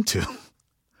got into.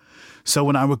 So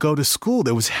when I would go to school,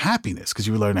 there was happiness because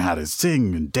you were learning how to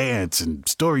sing and dance and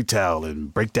storytell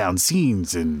and break down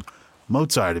scenes and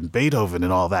Mozart and Beethoven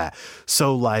and all that.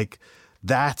 So like,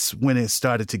 that's when it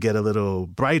started to get a little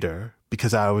brighter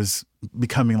because I was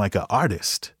becoming like an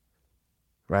artist,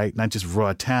 right? Not just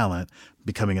raw talent,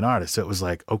 becoming an artist. So it was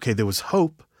like, okay, there was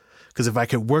hope because if I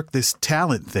could work this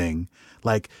talent thing,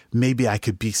 like maybe I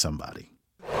could be somebody.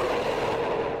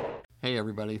 Hey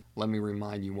everybody, let me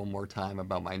remind you one more time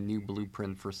about my new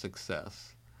blueprint for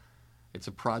success. It's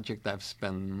a project I've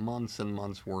spent months and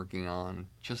months working on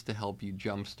just to help you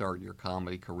jumpstart your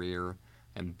comedy career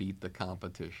and beat the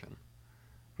competition.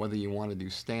 Whether you want to do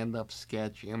stand-up,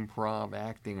 sketch, improv,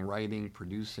 acting, writing,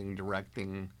 producing,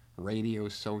 directing, radio,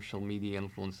 social media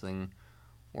influencing,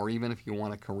 or even if you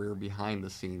want a career behind the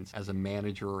scenes as a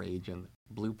manager or agent,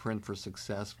 Blueprint for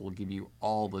Success will give you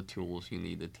all the tools you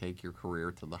need to take your career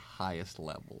to the highest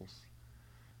levels.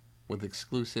 With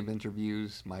exclusive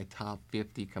interviews, my top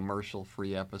 50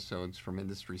 commercial-free episodes from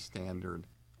Industry Standard,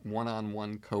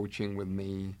 one-on-one coaching with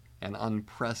me, and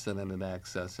unprecedented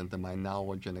access into my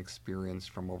knowledge and experience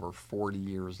from over 40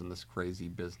 years in this crazy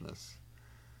business.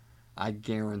 I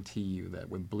guarantee you that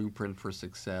with Blueprint for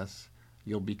Success,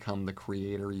 you'll become the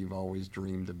creator you've always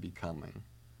dreamed of becoming.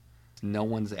 No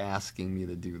one's asking me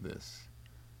to do this.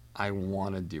 I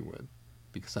want to do it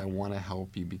because I want to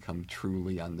help you become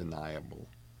truly undeniable.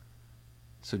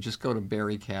 So just go to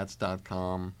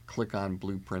barrykatz.com, click on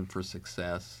Blueprint for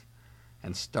Success,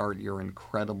 and start your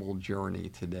incredible journey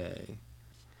today.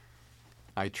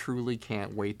 I truly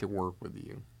can't wait to work with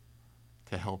you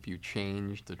to help you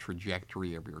change the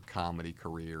trajectory of your comedy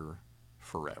career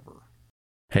forever.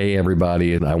 Hey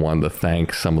everybody, and I wanted to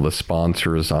thank some of the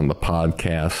sponsors on the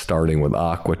podcast, starting with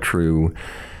AquaTrue.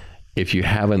 If you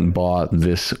haven't bought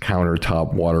this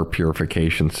countertop water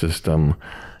purification system,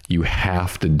 you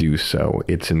have to do so.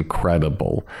 It's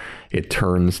incredible. It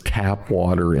turns tap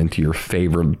water into your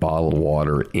favorite bottled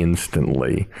water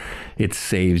instantly. It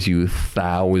saves you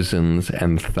thousands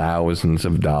and thousands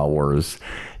of dollars.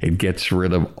 It gets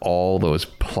rid of all those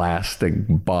plastic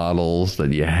bottles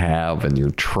that you have in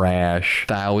your trash.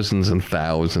 Thousands and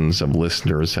thousands of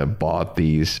listeners have bought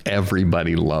these.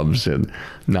 Everybody loves it.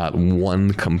 Not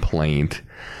one complaint.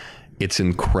 It's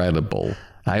incredible.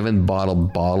 I haven't bought a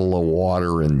bottle of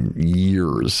water in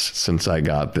years since I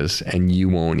got this, and you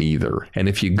won't either. And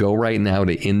if you go right now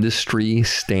to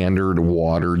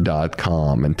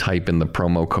industrystandardwater.com and type in the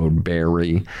promo code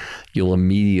Barry, you'll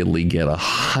immediately get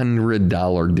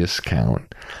 $100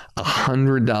 discount.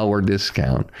 $100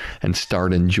 discount and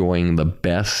start enjoying the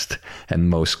best and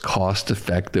most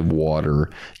cost-effective water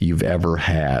you've ever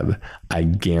had. I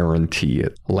guarantee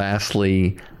it.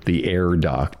 Lastly, the Air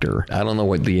Doctor. I don't know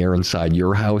what the air inside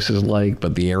your house is like,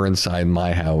 but the air inside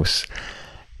my house,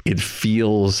 it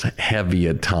feels heavy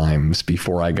at times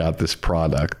before I got this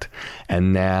product.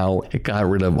 And now it got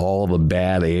rid of all the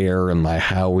bad air in my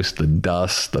house, the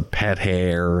dust, the pet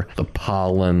hair, the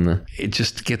pollen. It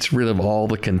just gets rid of all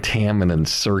the contaminants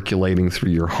circulating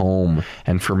through your home.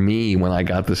 And for me, when I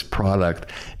got this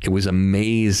product, it was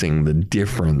amazing the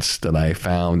difference that I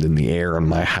found in the air in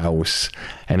my house.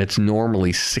 And it's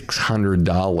normally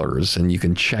 $600, and you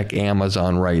can check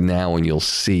Amazon right now and you'll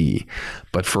see.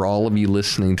 But for all of you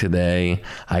listening today,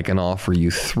 I can offer you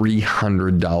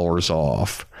 $300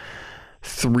 off.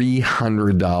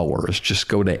 $300. Just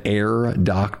go to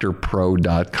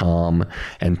airdoctorpro.com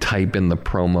and type in the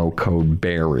promo code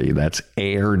Barry. That's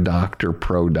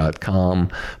airdoctorpro.com,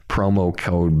 promo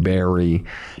code Barry,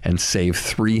 and save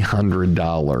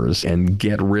 $300 and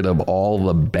get rid of all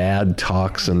the bad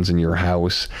toxins in your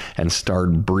house and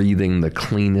start breathing the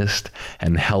cleanest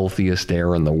and healthiest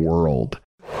air in the world.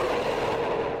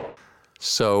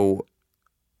 So,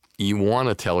 you want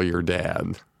to tell your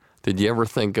dad. Did you ever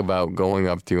think about going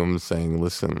up to him and saying,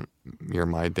 listen, you're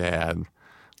my dad.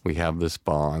 We have this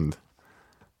bond.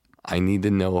 I need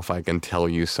to know if I can tell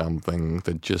you something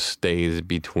that just stays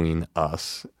between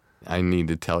us. I need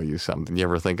to tell you something. You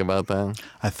ever think about that?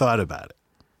 I thought about it.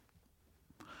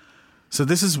 So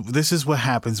this is what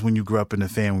happens when you grow up in a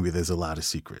family where there's a lot of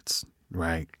secrets,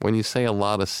 right? When you say a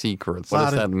lot of secrets,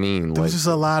 what does that mean? There was just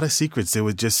a lot of secrets. There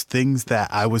were just things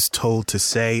that I was told to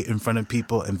say in front of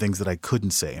people and things that I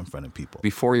couldn't say in front of people.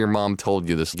 Before your mom told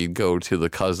you this, you'd go to the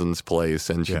cousin's place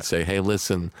and she'd say, hey,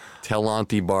 listen, tell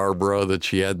Auntie Barbara that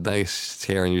she had nice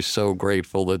hair and you're so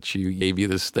grateful that she gave you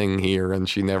this thing here and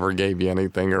she never gave you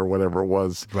anything or whatever it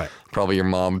was. Right. Probably your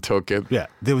mom took it. Yeah.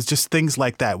 There was just things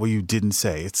like that where you didn't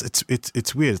say.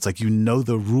 It's weird. It's like you know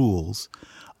the rules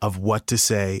of what to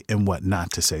say and what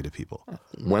not to say to people.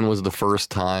 When was the first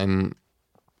time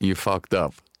you fucked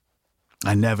up?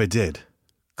 I never did,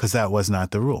 because that was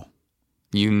not the rule.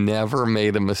 You never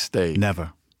made a mistake?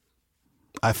 Never.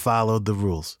 I followed the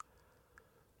rules.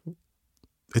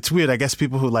 It's weird. I guess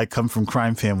people who come from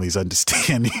crime families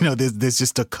understand, there's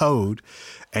just a code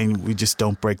and we just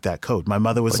don't break that code. My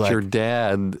mother was your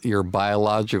dad, your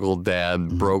biological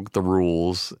dad, broke the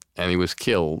rules and he was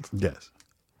killed. Yes.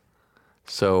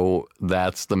 So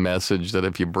that's the message, that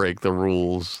if you break the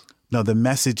rules... No, the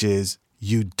message is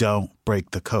you don't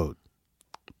break the code.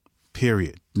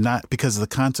 Period. not because of the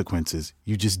consequences.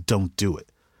 You just don't do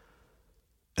it.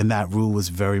 And that rule was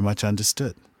very much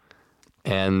understood.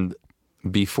 And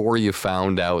before you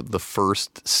found out the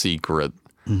first secret,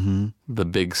 the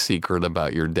big secret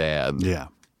about your dad, Yeah.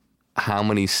 how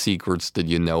many secrets did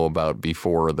you know about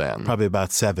before then? Probably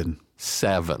about 7.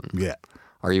 7. Yeah.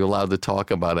 Are you allowed to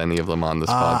talk about any of them on this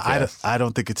podcast? I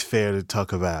don't think it's fair to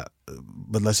talk about,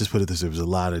 but let's just put it this way. There was a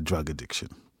lot of drug addiction.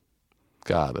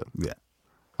 Got it. Yeah.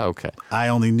 Okay. I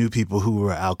only knew people who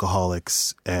were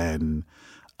alcoholics and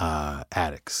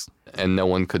addicts. And no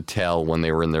one could tell when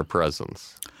they were in their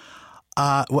presence.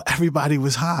 Well, everybody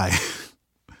was high.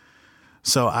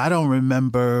 So I don't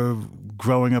remember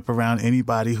growing up around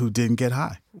anybody who didn't get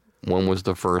high. When was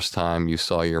the first time you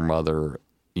saw your mother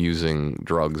using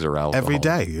drugs or alcohol? Every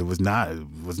day. It was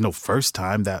no first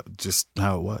time. That just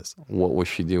how it was. What was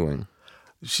she doing?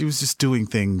 She was just doing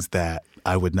things that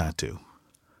I would not do.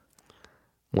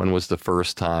 When was the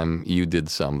first time you did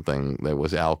something that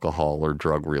was alcohol or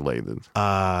drug related?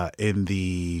 In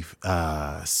the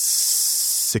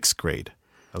 6th grade,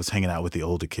 I was hanging out with the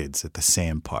older kids at the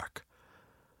sand park.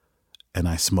 And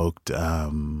I smoked,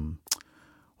 what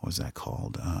was that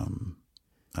called?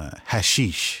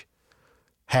 Hashish.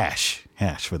 Hash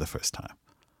for the first time.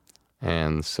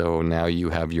 And so now you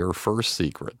have your first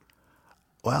secret.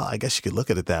 Well, I guess you could look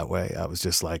at it that way. I was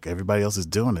just like, everybody else is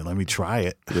doing it. Let me try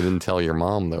it. You didn't tell your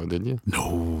mom, though, did you?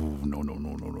 No.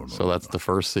 So that's the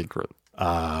first secret.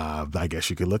 I guess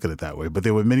you could look at it that way. But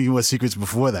there were many more secrets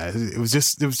before that. It was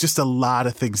just a lot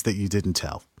of things that you didn't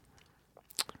tell.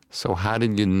 So how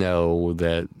did you know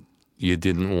that you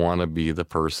didn't want to be the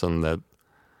person that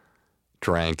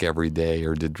drank every day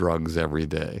or did drugs every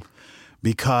day?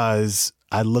 Because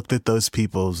I looked at those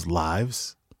people's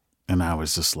lives and I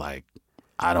was just like,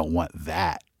 I don't want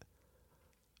that.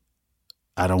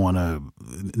 I don't want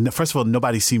to. First of all,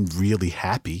 nobody seemed really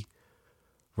happy,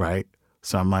 right?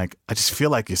 So I'm like, I just feel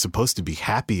like you're supposed to be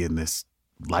happy in this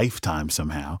lifetime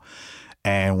somehow.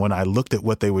 And when I looked at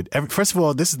what they would, first of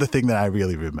all, this is the thing that I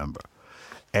really remember.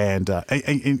 And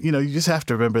you know, you just have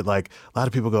to remember, like, a lot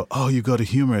of people go, oh, you go to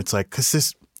humor. It's like, because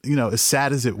this, you know, as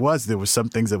sad as it was, there were some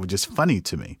things that were just funny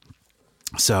to me.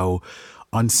 So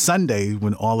on Sunday,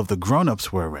 when all of the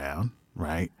grown-ups were around,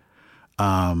 right,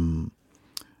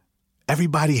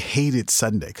 everybody hated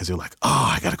Sunday because they're like,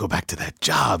 oh, I got to go back to that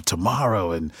job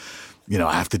tomorrow. And, you know,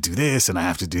 I have to do this and I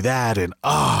have to do that. And,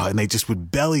 and they just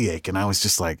would bellyache. And I was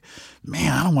just like,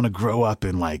 man, I don't want to grow up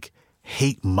and, like,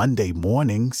 hate Monday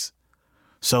mornings.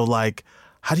 So, like,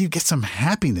 how do you get some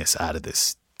happiness out of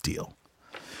this deal?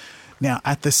 Now,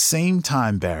 at the same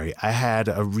time, Barry, I had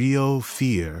a real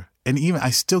fear, and even I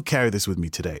still carry this with me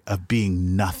today, of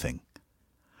being nothing.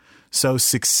 So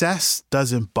success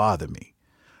doesn't bother me,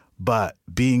 but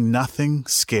being nothing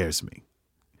scares me.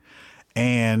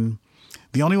 And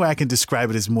the only way I can describe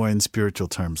it is more in spiritual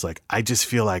terms. Like, I just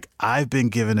feel like I've been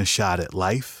given a shot at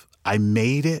life. I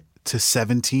made it to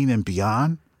 17 and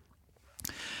beyond.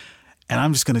 And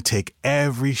I'm just going to take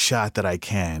every shot that I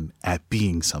can at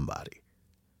being somebody.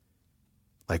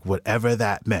 Like, whatever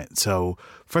that meant. So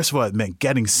first of all, it meant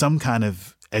getting some kind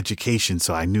of education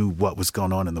so I knew what was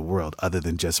going on in the world other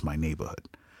than just my neighborhood.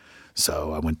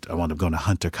 So I wound up going to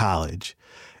Hunter College.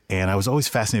 And I was always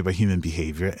fascinated by human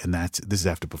behavior. And this is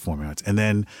after performing arts. And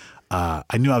then I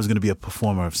knew I was going to be a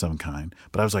performer of some kind.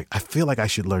 But I was like, I feel like I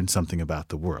should learn something about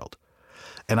the world.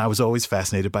 And I was always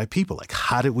fascinated by people. Like,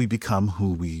 how did we become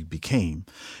who we became?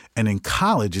 And in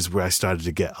college is where I started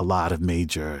to get a lot of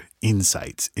major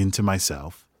insights into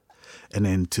myself and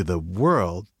into the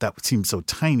world that seemed so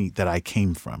tiny that I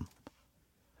came from.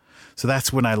 So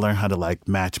that's when I learned how to, like,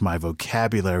 match my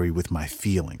vocabulary with my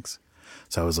feelings.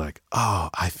 So I was like,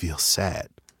 oh, I feel sad.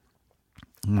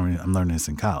 I'm learning this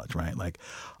in college, right? Like,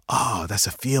 oh, that's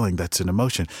a feeling, that's an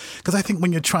emotion. Because I think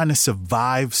when you're trying to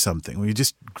survive something, when you're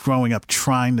just growing up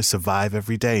trying to survive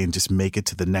every day and just make it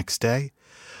to the next day,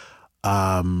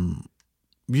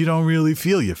 you don't really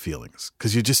feel your feelings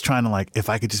because you're just trying to, like, if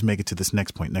I could just make it to this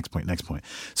next point.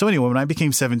 So anyway, when I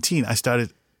became 17,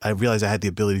 I realized I had the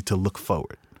ability to look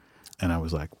forward. And I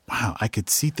was like, wow, I could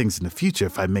see things in the future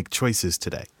if I make choices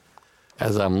today.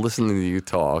 As I'm listening to you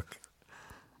talk,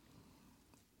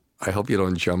 I hope you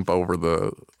don't jump over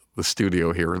the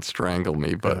studio here and strangle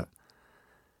me, but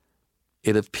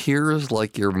it appears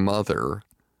like your mother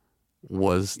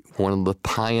was one of the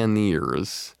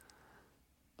pioneers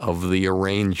of the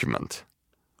arrangement.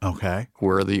 Okay.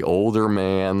 Where the older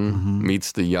man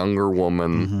meets the younger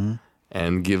woman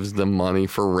and gives them money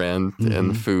for rent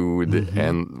and food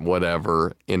and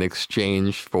whatever in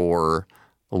exchange for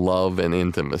love and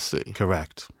intimacy.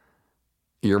 Correct.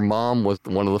 your mom was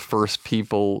one of the first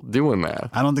people doing that.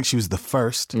 I don't think she was the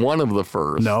first. One of the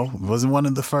first. No, it wasn't one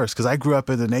of the first, because I grew up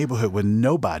in a neighborhood where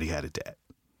nobody had a dad.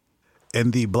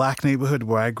 In the black neighborhood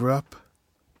where I grew up,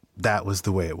 that was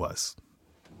the way it was.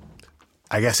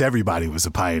 I guess everybody was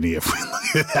a pioneer if we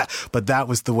look at that, but that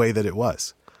was the way that it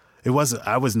was. It wasn't.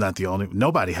 I was not the only.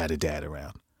 Nobody had a dad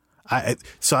around.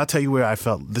 So I'll tell you where I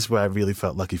felt. This is where I really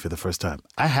felt lucky for the first time.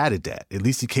 I had a dad. At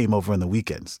least he came over on the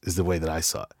weekends. Is the way that I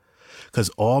saw it. Because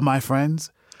all my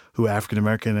friends who were African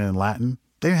American and Latin,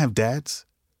 they didn't have dads.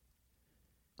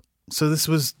 So this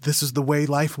was the way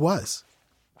life was.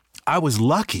 I was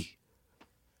lucky.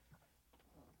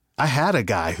 I had a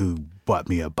guy who bought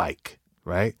me a bike,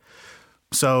 right?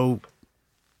 So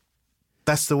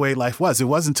that's the way life was. It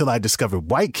wasn't until I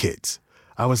discovered white kids.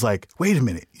 I was like, wait a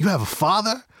minute, you have a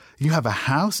father, you have a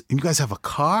house, and you guys have a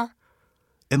car?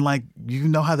 And like, you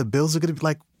know how the bills are going to be?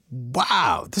 Like,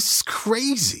 wow, this is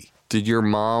crazy. Did your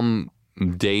mom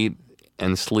date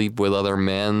and sleep with other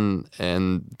men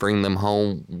and bring them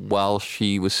home while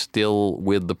she was still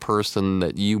with the person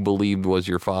that you believed was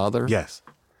your father? Yes.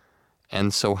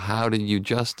 And so how did you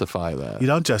justify that? You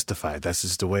don't justify it. That's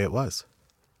just the way it was.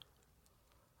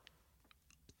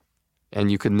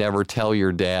 And you could never tell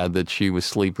your dad that she was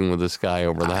sleeping with this guy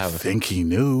over the house? I think he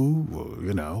knew,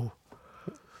 you know.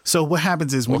 So what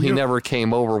happens is when he never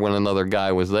came over when another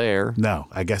guy was there. No,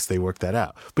 I guess they worked that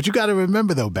out. But you got to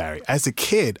remember, though, Barry, as a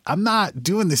kid, I'm not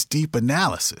doing this deep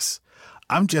analysis.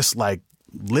 I'm just like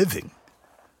living,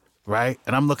 right?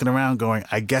 And I'm looking around going,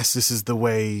 I guess this is the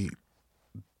way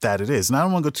that it is. And I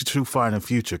don't want to go too far in the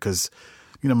future because,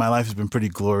 you know, my life has been pretty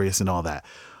glorious and all that.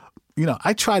 You know,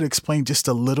 I try to explain just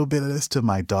a little bit of this to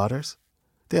my daughters.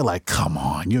 They're like, come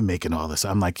on, you're making all this.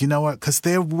 I'm like, you know what? Because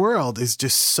their world is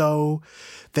just so,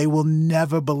 they will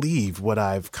never believe what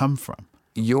I've come from.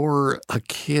 You're a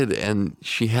kid and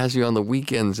she has you on the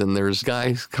weekends and there's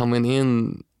guys coming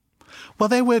in. Well,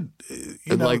 they would,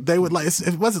 you know, like,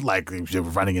 it wasn't like they were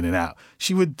running in and out.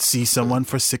 She would see someone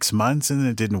for 6 months and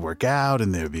it didn't work out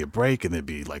and there'd be a break and there'd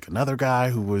be like another guy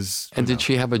who was. And did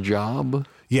she have a job?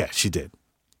 Yeah, she did.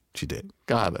 She did.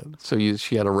 Got it. So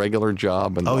she had a regular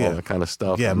job and all that kind of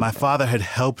stuff. Yeah, my father had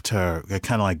helped her,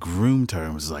 kind of like groomed her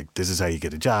and was like, this is how you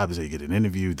get a job, this is how you get an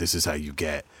interview, this is how you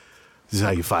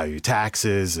file your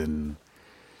taxes. And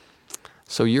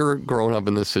so you're growing up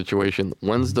in this situation.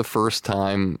 When's the first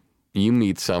time you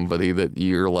meet somebody that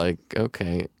you're like,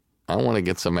 okay, I want to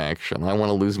get some action. I want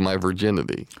to lose my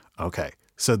virginity. Okay.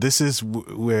 So this is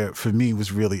where, for me,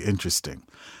 was really interesting.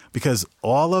 Because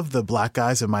all of the black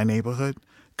guys in my neighborhood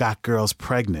got girls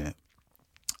pregnant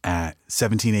at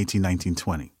 17, 18, 19,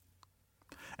 20.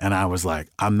 And I was like,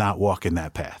 I'm not walking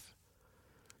that path.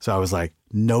 So I was like,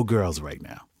 no girls right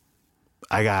now.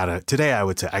 Today I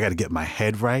would say, I got to get my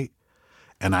head right.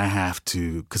 And I have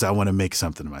to, because I want to make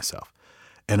something of myself.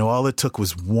 And all it took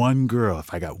was one girl.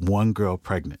 If I got one girl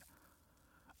pregnant,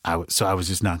 so I was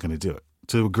just not going to do it.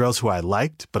 So there were girls who I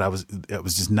liked, but it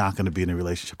was just not going to be in a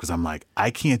relationship because I'm like,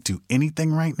 I can't do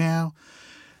anything right now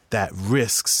that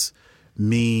risks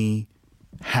me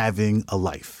having a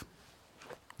life.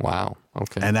 Wow.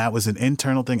 Okay. And that was an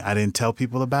internal thing I didn't tell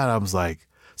people about. I was like,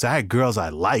 so I had girls I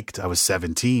liked. I was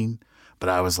 17, but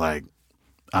I was like,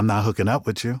 I'm not hooking up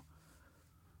with you.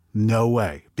 No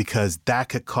way. Because that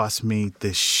could cost me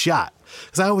this shot.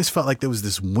 Because I always felt like there was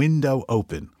this window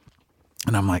open.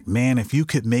 And I'm like, man, if you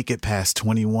could make it past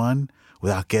 21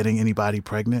 without getting anybody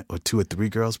pregnant or 2 or 3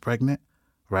 girls pregnant,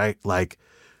 right? Like,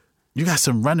 you got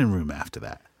some running room after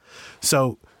that.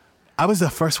 So I was the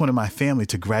first one in my family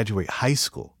to graduate high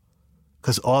school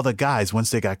because all the guys, once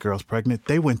they got girls pregnant,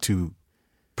 they went to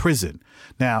prison.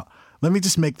 Now, let me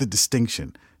just make the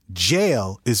distinction.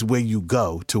 Jail is where you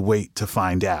go to wait to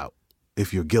find out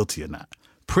if you're guilty or not.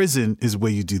 Prison is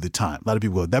where you do the time. A lot of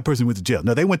people go, that person went to jail.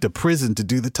 No, they went to prison to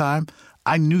do the time.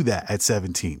 I knew that at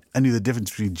 17. I knew the difference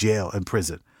between jail and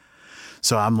prison.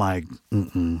 So I'm like,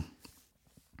 I'm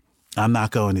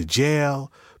not going to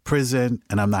jail, prison,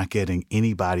 and I'm not getting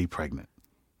anybody pregnant.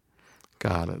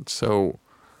 Got it. So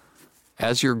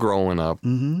as you're growing up,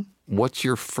 what's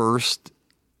your first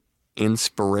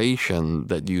inspiration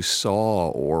that you saw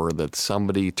or that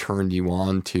somebody turned you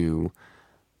on to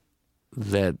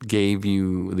that gave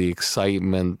you the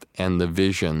excitement and the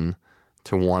vision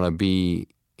to want to be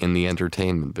in the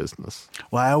entertainment business?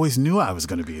 Well, I always knew I was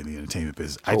going to be in the entertainment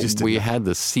business. I just didn't. You had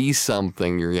to see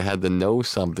something or you had to know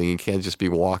something. You can't just be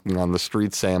walking on the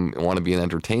street saying, I want to be in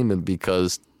entertainment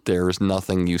because there's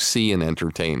nothing you see in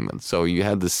entertainment. So you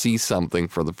had to see something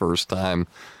for the first time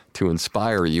to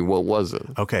inspire you. What was it?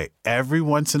 Okay. Every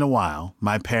once in a while,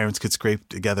 my parents could scrape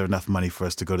together enough money for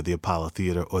us to go to the Apollo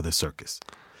Theater or the circus.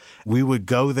 We would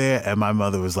go there, and my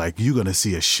mother was like, "You're going to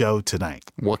see a show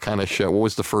tonight." What kind of show? What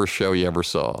was the first show you ever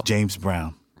saw? James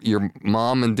Brown. Your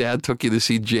mom and dad took you to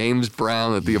see James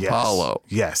Brown at the Apollo.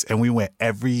 Yes, and we went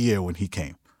every year when he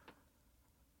came.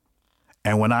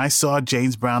 And when I saw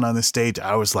James Brown on the stage,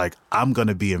 I was like, I'm going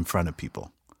to be in front of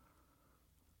people.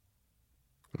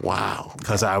 Wow.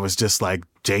 Because I was just like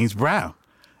James Brown.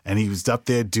 And he was up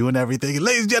there doing everything.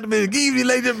 Ladies and gentlemen, good evening,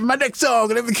 ladies and gentlemen, my next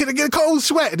song. And every kid get a cold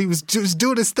sweat. And he was just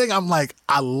doing his thing. I'm like,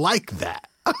 I like that.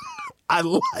 I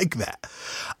like that.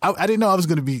 I didn't know I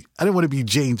didn't want to be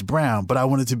James Brown, but I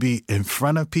wanted to be in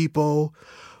front of people,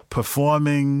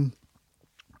 performing.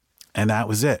 And that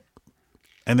was it.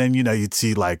 And then, you'd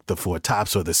see like the Four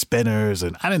Tops or the Spinners,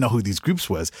 and I didn't know who these groups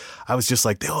was. I was just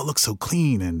like, they all look so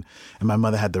clean. And my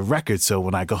mother had the record. So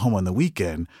when I go home on the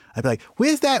weekend, I'd be like,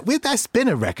 where's that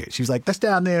Spinner record? She was like, that's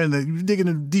down there you're digging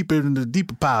in the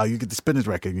deeper pile. You get the Spinners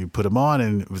record and you put them on.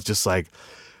 And it was just like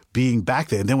being back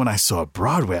there. And then when I saw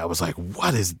Broadway, I was like,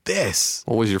 what is this?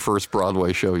 What was your first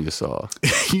Broadway show you saw?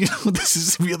 This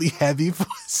is really heavy.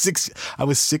 I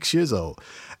was 6 years old.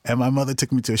 And my mother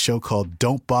took me to a show called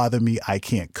Don't Bother Me, I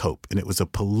Can't Cope. And it was a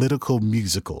political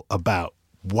musical about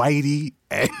whitey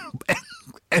and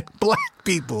black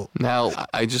people. Now,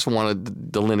 I just want to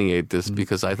delineate this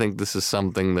because I think this is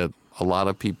something that a lot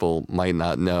of people might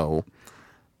not know,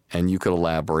 and you could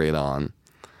elaborate on.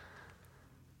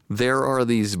 There are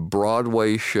these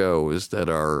Broadway shows that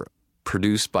are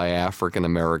produced by African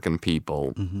American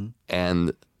people,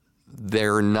 and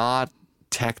they're not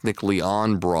technically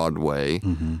on Broadway,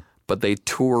 but they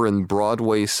tour in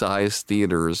Broadway-sized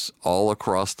theaters all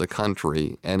across the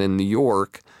country. And in New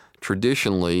York,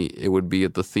 traditionally, it would be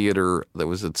at the theater that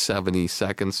was at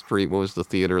 72nd Street. What was the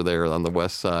theater there on the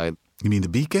west side? You mean the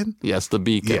Beacon? Yes, the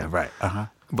Beacon. Yeah, right. Uh-huh.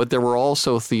 But there were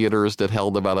also theaters that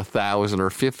held about 1,000 or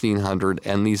 1,500,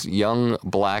 and these young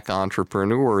black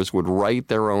entrepreneurs would write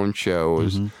their own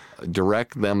shows,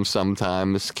 direct them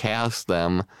sometimes, cast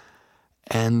them,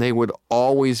 and they would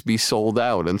always be sold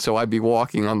out. And so I'd be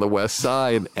walking on the west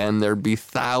side, and there'd be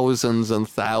thousands and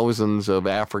thousands of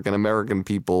African-American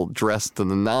people dressed to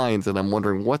the nines, and I'm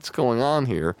wondering, what's going on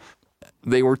here?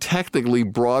 They were technically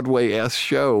Broadway-esque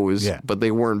shows, but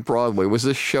they weren't Broadway. Was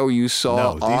this show you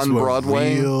saw on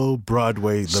Broadway? Real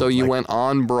Broadway. So you went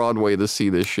on Broadway to see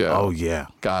this show? Oh, yeah.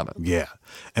 Got it. Yeah.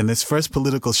 And this first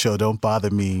political show, Don't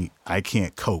Bother Me, I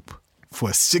Can't Cope, for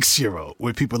a 6-year-old,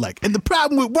 where people are like, and the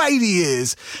problem with whitey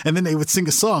is, and then they would sing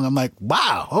a song. I'm like,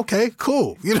 wow, okay,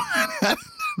 cool. I didn't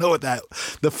know what that.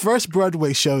 The first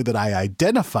Broadway show that I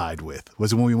identified with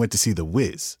was when we went to see The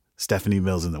Wiz, Stephanie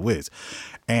Mills and The Wiz.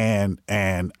 And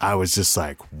I was just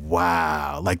like,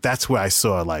 wow. Like, that's where I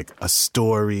saw like a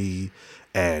story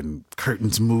and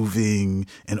curtains moving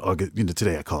and,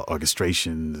 today I call it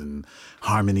orchestrations and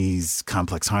harmonies,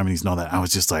 complex harmonies and all that. I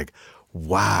was just like,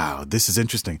 wow, this is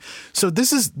interesting. So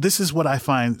this is what I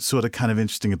find sort of kind of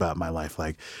interesting about my life.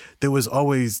 Like, there was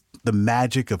always the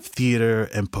magic of theater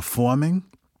and performing,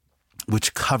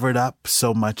 which covered up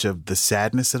so much of the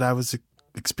sadness that I was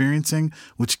experiencing,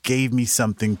 which gave me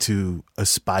something to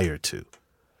aspire to.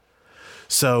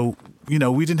 So,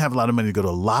 we didn't have a lot of money to go to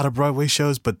a lot of Broadway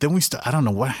shows, but then I don't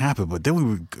know what happened, but then we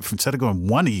would, instead of going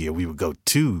one a year, we would go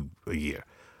 2 a year.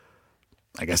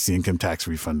 I guess the income tax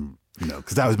refund,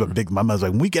 because that was my mother was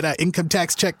like, when we get our income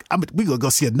tax check, we going to go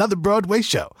see another Broadway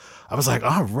show. I was like,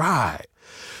 all right.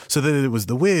 So then it was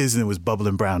The Wiz, and it was Bubble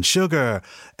and Brown Sugar.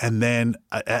 And then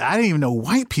I didn't even know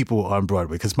white people were on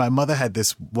Broadway, because my mother had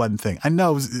this one thing. I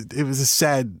know it was a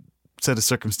sad set of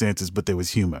circumstances, but there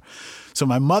was humor. So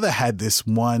my mother had this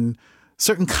one,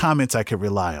 certain comments I could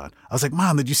rely on. I was like,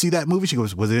 Mom, did you see that movie? She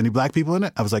goes, was there any black people in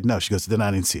it? I was like, no. She goes, then I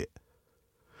didn't see it.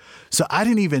 So I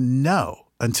didn't even know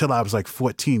until I was like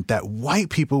 14 that white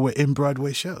people were in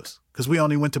Broadway shows, because we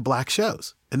only went to black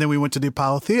shows. And then we went to the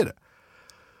Apollo Theater.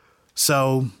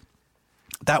 So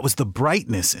that was the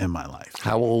brightness in my life.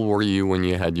 How old were you when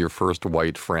you had your first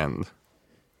white friend?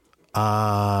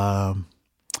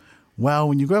 Well,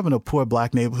 when you grow up in a poor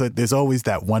black neighborhood, there's always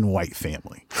that one white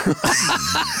family.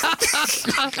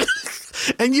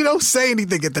 And you don't say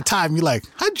anything at the time. You're like,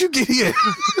 how'd you get here?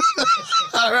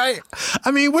 All right.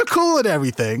 I mean, we're cool and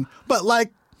everything, but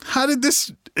like, how did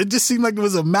this? It just seemed like it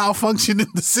was a malfunction in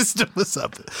the system or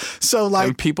something. So like,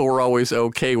 and people were always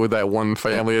okay with that one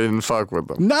family. They didn't fuck with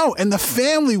them. No, and the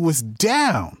family was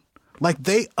down. Like,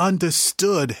 they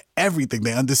understood everything.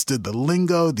 They understood the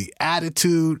lingo, the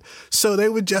attitude. So they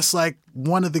were just like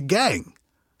one of the gang.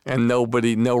 And no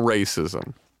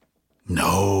racism.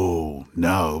 No.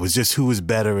 It was just who was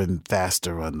better and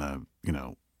faster on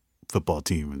the, football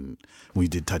team, and we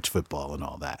did touch football and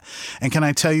all that. And can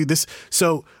I tell you this?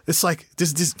 So it's like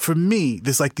this for me,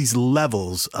 there's like these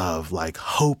levels of like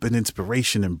hope and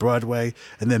inspiration in Broadway,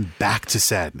 and then back to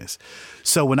sadness.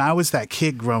 So when I was that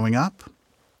kid growing up,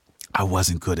 I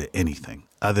wasn't good at anything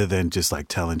other than just like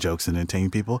telling jokes and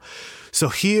entertaining people. So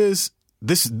here's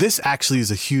this actually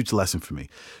is a huge lesson for me.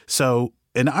 So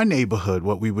in our neighborhood,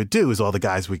 what we would do is all the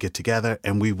guys would get together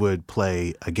and we would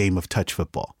play a game of touch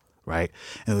football, right?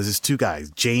 And there was these two guys,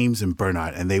 James and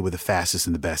Bernard, and they were the fastest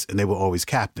and the best, and they were always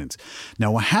captains.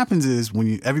 Now, what happens is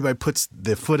when everybody puts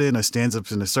their foot in or stands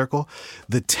up in a circle,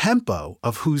 the tempo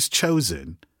of who's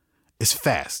chosen is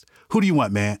fast. Who do you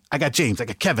want, man? I got James. I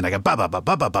got Kevin. I got ba ba ba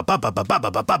ba ba ba ba ba ba ba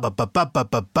ba ba ba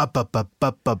ba ba ba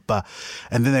ba ba ba.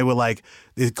 And then they were like,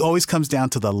 it always comes down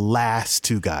to the last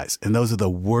two guys, and those are the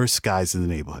worst guys in the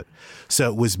neighborhood. So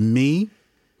it was me,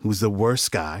 who was the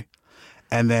worst guy,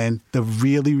 and then the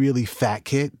really, really fat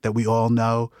kid that we all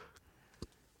know.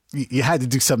 You had to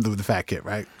do something with the fat kid,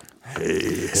 right?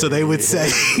 So they would say,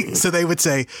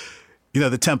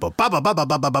 the tempo, ba ba ba ba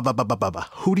ba ba ba ba ba ba ba.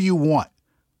 Who do you want?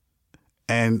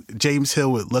 And James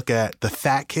Hill would look at the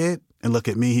fat kid and look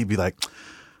at me. He'd be like,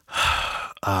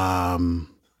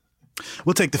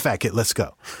 we'll take the fat kid. Let's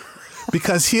go.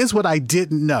 Because here's what I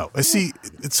didn't know. See,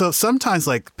 so sometimes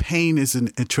like pain is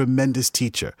a tremendous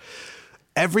teacher.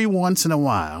 Every once in a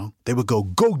while, they would go,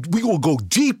 we will go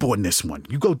deep on this one.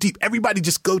 You go deep. Everybody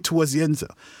just go towards the end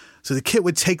zone. So the kid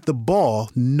would take the ball.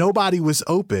 Nobody was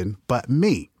open but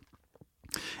me.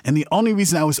 And the only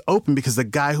reason I was open because the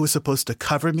guy who was supposed to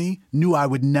cover me knew I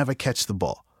would never catch the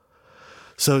ball.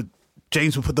 So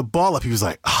James would put the ball up. He was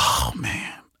like, oh,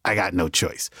 man, I got no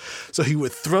choice. So he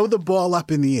would throw the ball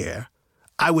up in the air.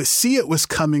 I would see it was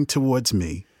coming towards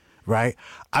me, right?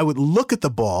 I would look at the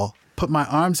ball, put my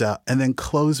arms out, and then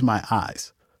close my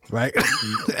eyes, right?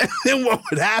 And then what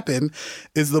would happen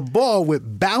is the ball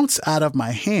would bounce out of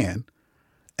my hand.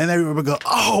 And everyone would go,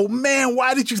 oh, man,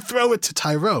 why did you throw it to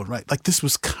Tyrone? Right? Like this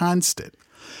was constant.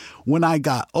 When I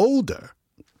got older,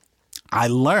 I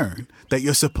learned that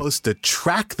you're supposed to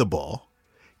track the ball,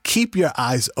 keep your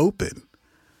eyes open,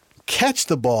 catch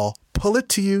the ball, pull it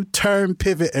to you, turn,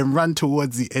 pivot, and run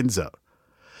towards the end zone,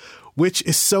 which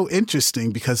is so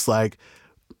interesting because like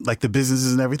the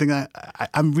businesses and everything,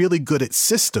 I'm really good at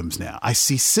systems now. I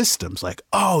see systems like,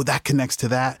 oh, that connects to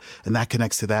that and that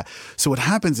connects to that. So what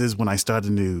happens is when I start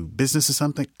a new business or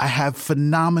something, I have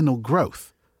phenomenal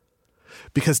growth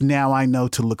because now I know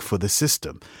to look for the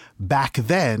system. Back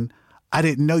then, I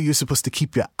didn't know you're supposed to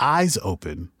keep your eyes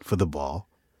open for the ball,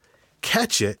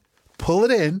 catch it, pull it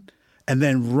in, and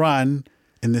then run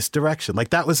in this direction.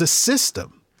 Like that was a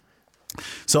system.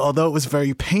 So although it was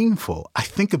very painful, I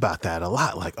think about that a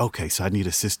lot. Like, okay, so I need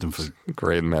a system for...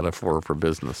 Great metaphor for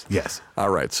business. Yes. All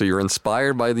right. So you're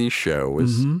inspired by these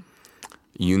shows. Mm-hmm.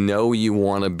 You know you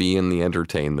want to be in the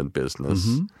entertainment business.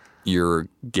 Mm-hmm. You're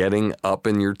getting up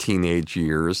in your teenage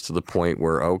years to the point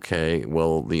where, okay,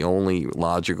 well, the only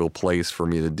logical place for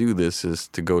me to do this is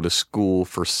to go to school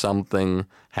for something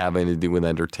having to do with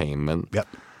entertainment. Yep.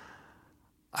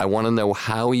 I want to know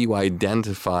how you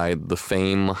identified the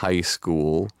Fame High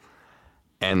School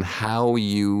and how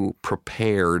you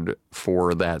prepared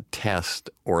for that test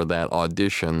or that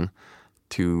audition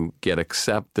to get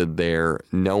accepted there,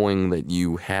 knowing that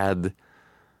you had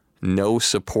no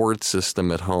support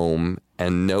system at home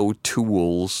and no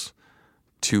tools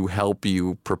to help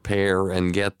you prepare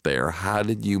and get there. How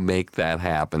did you make that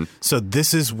happen? So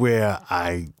this is where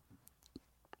I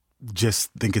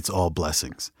just think it's all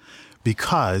blessings.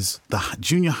 Because the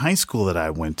junior high school that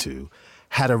I went to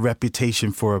had a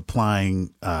reputation for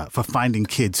for finding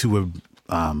kids who were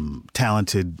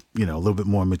talented, a little bit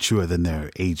more mature than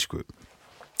their age group.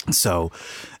 So,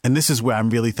 and this is where I'm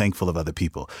really thankful of other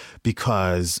people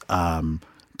because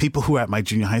people who were at my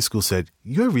junior high school said,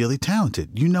 you're really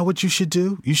talented. You know what you should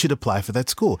do? You should apply for that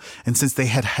school. And since they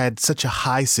had such a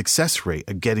high success rate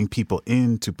of getting people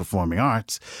into performing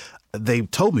arts, they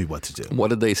told me what to do.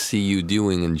 What did they see you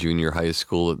doing in junior high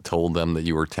school that told them that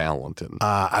you were talented?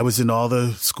 I was in all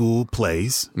the school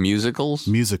plays. Musicals?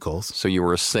 Musicals. So you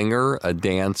were a singer, a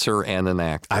dancer, and an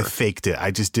actor. I faked it.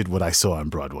 I just did what I saw on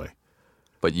Broadway.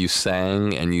 But you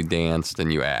sang and you danced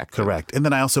and you acted. Correct. And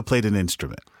then I also played an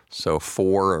instrument. So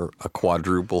a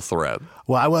quadruple threat.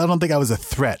 Well, I don't think I was a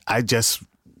threat. I just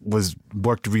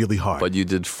worked really hard. But you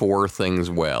did 4 things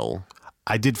well.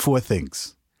 I did 4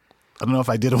 things. I don't know if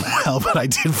I did them well, but I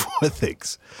did 4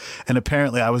 things. And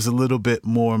apparently I was a little bit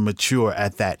more mature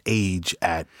at that age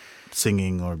at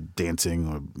singing or dancing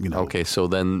or, Okay, so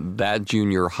then that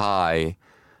junior high,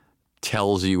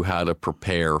 tells you how to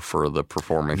prepare for the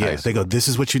performing high Yeah, school. they go, this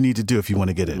is what you need to do if you want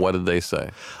to get in. What did they say?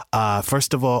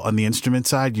 First of all, on the instrument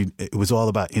side, it was all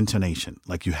about intonation.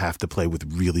 Like you have to play with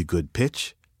really good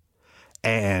pitch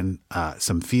and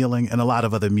some feeling and a lot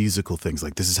of other musical things.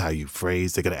 Like this is how you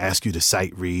phrase. They're going to ask you to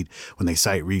sight read. When they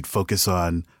sight read, focus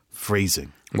on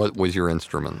phrasing. What was your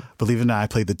instrument? Believe it or not, I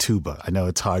played the tuba. I know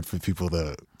it's hard for people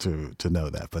to know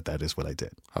that, but that is what I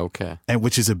did. Okay. And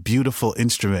which is a beautiful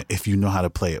instrument if you know how to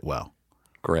play it well.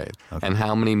 Great. Okay. And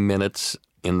how many minutes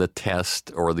in the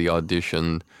test or the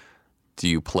audition do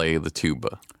you play the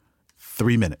tuba?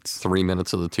 3 minutes. 3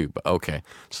 minutes of the tuba. Okay.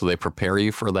 So they prepare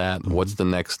you for that. Mm-hmm. What's the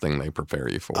next thing they prepare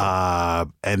you for?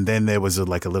 And then there was a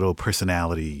little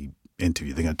personality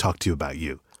interview. They're going to talk to you about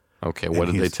you. Okay. What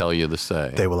did they tell you to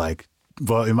say? They were like,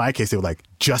 well, in my case, they were like,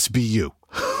 just be you.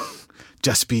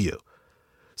 Just be you.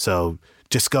 So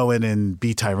just go in and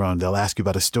be Tyrone. They'll ask you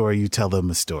about a story. You tell them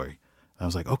a story. I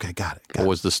was like, okay, got it. What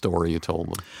was the story you told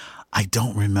them? I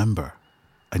don't remember.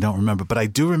 But I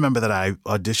do remember that I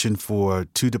auditioned for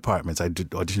 2 departments. I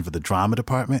did audition for the drama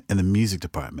department and the music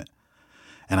department.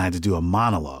 And I had to do a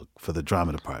monologue for the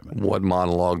drama department. What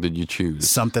monologue did you choose?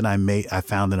 Something I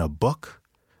found in a book,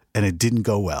 and it didn't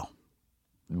go well.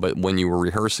 But when you were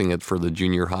rehearsing it for the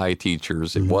junior high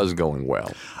teachers, it was going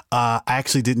well. I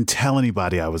actually didn't tell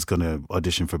anybody I was going to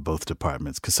audition for both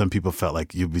departments because some people felt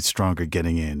like you'd be stronger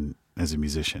getting in as a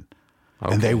musician.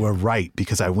 Okay. And they were right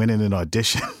because I went in an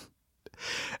audition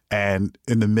and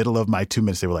in the middle of my 2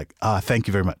 minutes, they were like, thank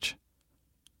you very much.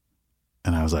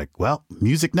 And I was like, well,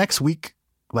 music next week.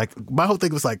 Like my whole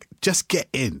thing was like, just get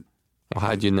in. Well,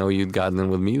 how'd you know you'd gotten in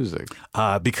with music?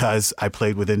 Because I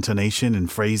played with intonation and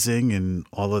phrasing and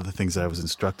all of the things that I was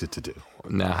instructed to do.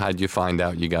 Now, how'd you find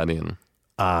out you got in?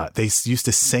 They used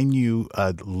to send you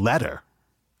a letter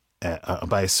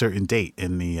by a certain date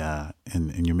in the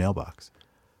in your mailbox.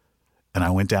 And I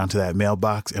went down to that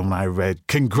mailbox, and when I read,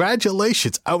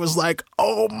 congratulations, I was like,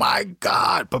 oh, my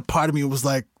God. But part of me was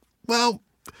like, well,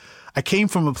 I came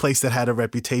from a place that had a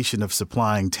reputation of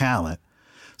supplying talent.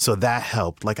 So that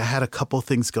helped. Like I had a couple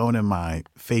things going in my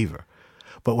favor.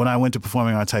 But when I went to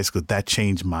Performing Arts High School, that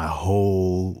changed my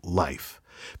whole life.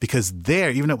 Because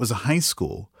there, even though it was a high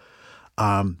school,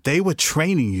 they were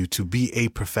training you to be a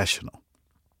professional.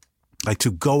 Like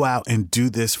to go out and do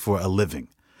this for a living.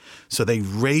 So they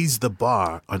raised the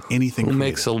bar on anything Who creative.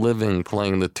 makes a living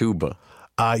playing the tuba?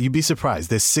 You'd be surprised.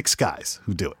 There's 6 guys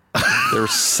who do it.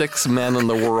 There's 6 men in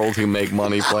the world who make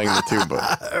money playing the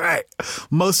tuba. Right.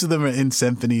 Most of them are in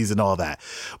symphonies and all that.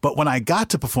 But when I got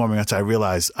to performing arts, I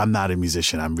realized I'm not a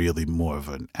musician. I'm really more of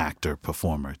an actor,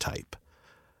 performer type.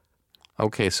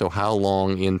 Okay, so how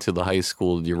long into the high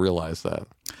school did you realize that?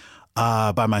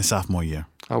 By my sophomore year.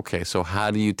 Okay, so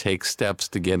how do you take steps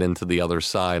to get into the other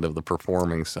side of the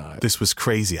performing side? This was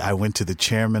crazy. I went to the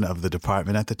chairman of the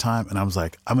department at the time, and I was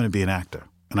like, I'm going to be an actor,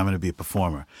 and I'm going to be a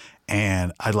performer,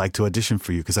 and I'd like to audition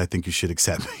for you because I think you should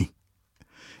accept me.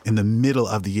 In the middle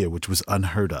of the year, which was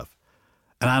unheard of.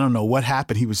 And I don't know what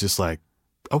happened. He was just like,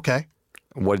 okay.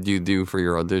 What did you do for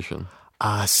your audition?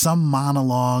 Some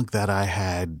monologue that I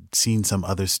had seen some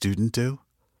other student do.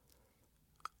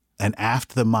 And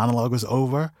after the monologue was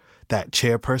over, that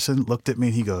chairperson looked at me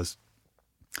and he goes,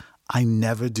 I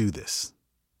never do this,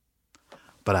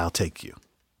 but I'll take you.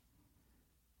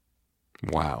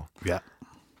 Wow. Yeah.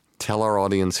 Tell our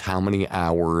audience how many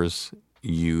hours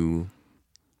you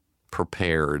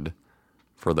prepared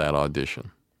for that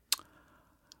audition.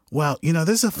 Well,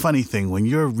 there's a funny thing. When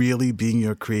you're really being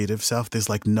your creative self, there's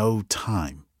like no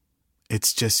time.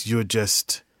 It's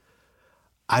just,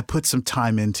 I put some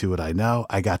time into it. I know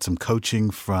I got some coaching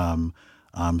from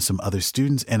some other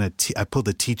students and I pulled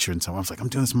a teacher and someone. I was like, I'm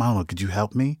doing this monologue. Could you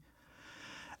help me?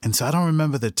 And so I don't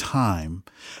remember the time.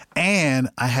 And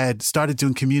I had started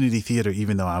doing community theater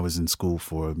even though I was in school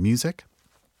for music.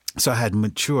 So I had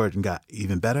matured and got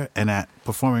even better. And at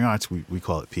Performing Arts, we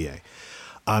call it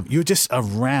PA. You're just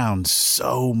around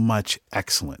so much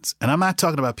excellence. And I'm not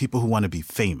talking about people who want to be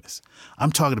famous.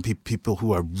 I'm talking to people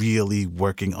who are really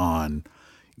working on,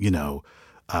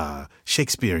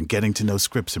 Shakespeare and getting to know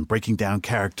scripts and breaking down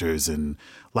characters. And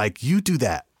like you do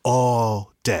that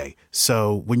all day.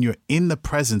 So when you're in the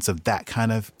presence of that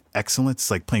kind of excellence,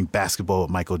 it's like playing basketball with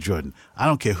Michael Jordan. I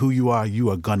don't care who you are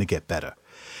going to get better.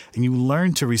 And you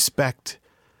learn to respect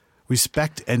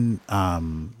and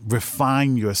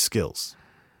refine your skills,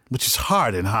 which is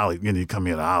hard in Hollywood. You come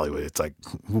here to Hollywood, it's like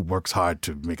who works hard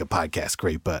to make a podcast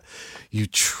great, but you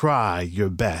try your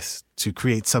best to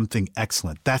create something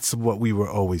excellent. That's what we were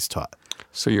always taught.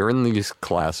 So you're in these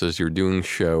classes, you're doing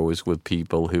shows with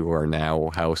people who are now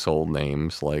household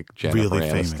names like Jennifer Really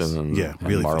Aniston famous. and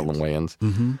Really Marlon famous. Wayans.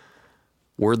 Mm-hmm.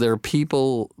 Were there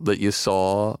people that you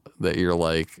saw that you're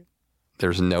like,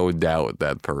 there's no doubt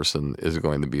that person is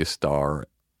going to be a star,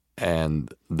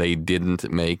 and they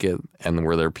didn't make it? And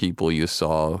were there people you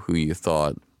saw who you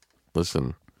thought,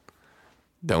 listen,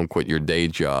 don't quit your day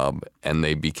job, and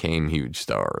they became huge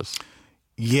stars?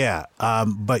 Yeah,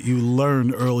 but you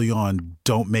learn early on,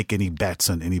 don't make any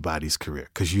bets on anybody's career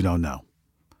because you don't know.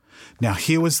 Now,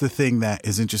 here was the thing that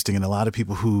is interesting, and a lot of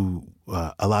people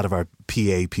a lot of our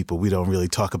PA people, we don't really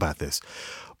talk about this.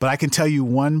 But I can tell you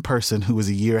one person who was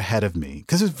a year ahead of me,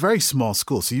 because it's a very small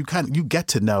school, so you get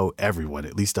to know everyone,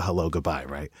 at least a hello, goodbye,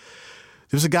 right?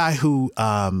 There was a guy who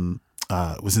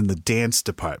was in the dance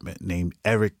department named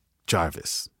Eric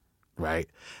Jarvis, right?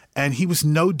 And he was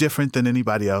no different than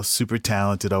anybody else, super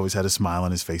talented, always had a smile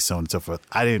on his face, so on and so forth.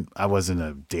 I wasn't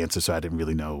a dancer, so I didn't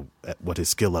really know what his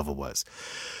skill level was.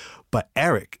 But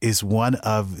Eric is one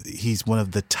of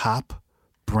the top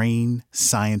brain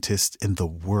scientists in the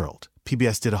world.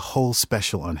 PBS did a whole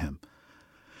special on him.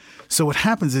 So what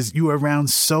happens is you are around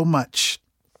so much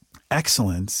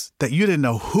excellence that you didn't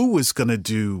know who was going to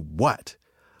do what,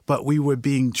 but we were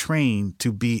being trained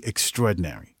to be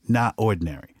extraordinary, not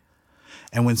ordinary.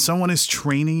 And when someone is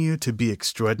training you to be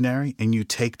extraordinary and you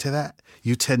take to that,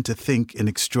 you tend to think in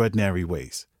extraordinary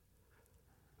ways,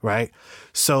 right?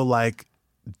 So like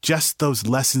just those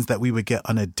lessons that we would get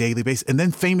on a daily basis. And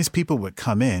then famous people would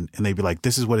come in and they'd be like,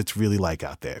 this is what it's really like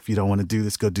out there. If you don't want to do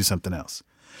this, go do something else.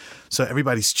 So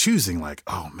everybody's choosing like,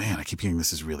 oh man, I keep hearing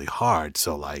this is really hard.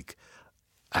 So like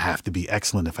I have to be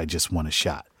excellent if I just want a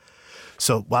shot.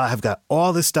 So while I've got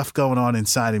all this stuff going on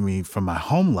inside of me from my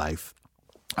home life,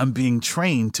 I'm being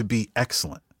trained to be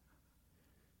excellent.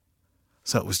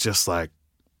 So it was just like,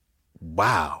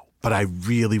 wow, but I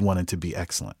really wanted to be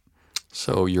excellent.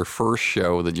 So your first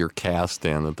show that you're cast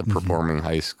in at the Performing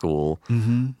High School,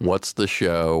 what's the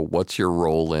show? What's your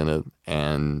role in it?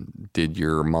 And did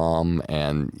your mom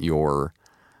and your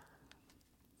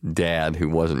dad, who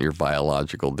wasn't your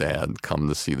biological dad, come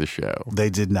to see the show? They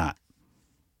did not,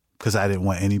 because I didn't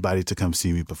want anybody to come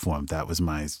see me perform. That was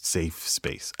my safe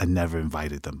space. I never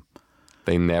invited them.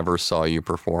 They never saw you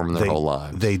perform their whole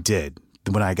lives? They did.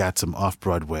 When I got some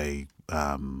off-Broadway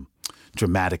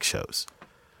dramatic shows,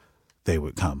 they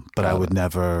would come. But I would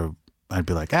never, I'd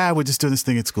be like, we're just doing this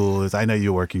thing at school. I know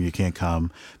you're working, you can't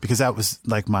come. Because that was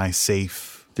like my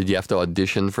safe. Did you have to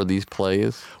audition for these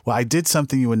plays? Well, I did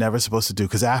something you were never supposed to do.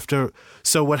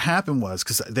 So what happened was,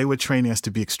 because they were training us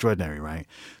to be extraordinary, right?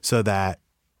 So that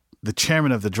the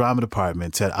chairman of the drama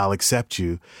department said, I'll accept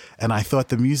you. And I thought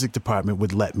the music department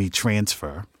would let me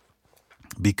transfer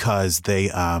because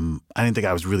I didn't think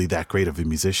I was really that great of a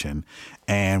musician.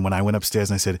 And when I went upstairs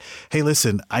and I said, hey,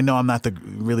 listen, I know I'm not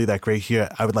really that great here.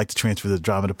 I would like to transfer to the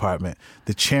drama department.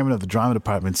 The chairman of the drama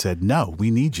department said, no,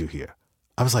 we need you here.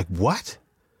 I was like, what?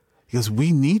 He goes,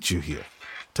 we need you here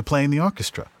to play in the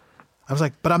orchestra. I was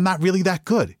like, but I'm not really that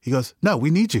good. He goes, no, we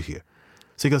need you here.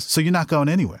 So he goes, so you're not going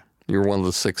anywhere. You're one of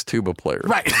the 6 tuba players.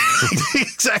 Right.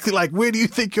 Exactly. Like, where do you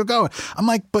think you're going? I'm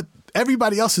like, but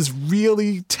everybody else is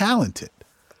really talented.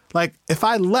 Like, if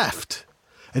I left,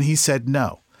 and he said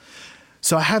no.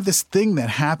 So I have this thing that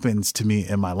happens to me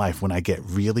in my life when I get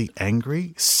really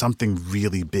angry, something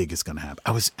really big is going to happen.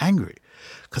 I was angry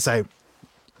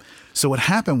so what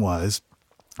happened was,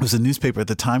 it was a newspaper at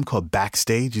the time called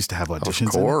Backstage, used to have auditions.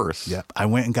 Of course. Yep. I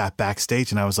went and got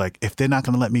Backstage, and I was like, if they're not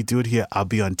going to let me do it here, I'll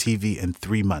be on TV in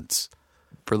 3 months.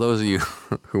 For those of you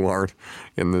who aren't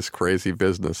in this crazy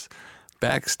business,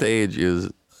 Backstage is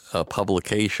a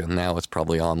publication, now it's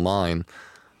probably online,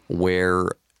 where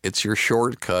it's your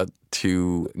shortcut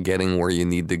to getting where you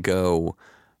need to go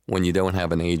when you don't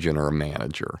have an agent or a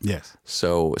manager. Yes.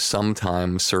 So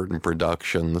sometimes certain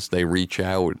productions, they reach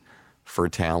out for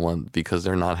talent because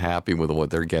they're not happy with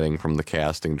what they're getting from the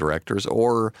casting directors,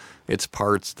 or it's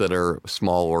parts that are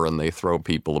smaller and they throw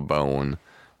people a bone,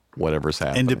 whatever's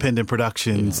happening. Independent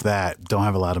productions that don't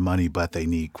have a lot of money, but they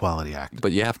need quality actors.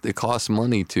 But it costs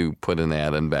money to put an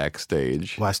ad in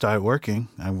Backstage. Well, I started working.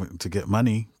 I went to get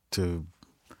money to...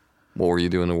 What were you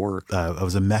doing to work? I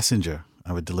was a messenger.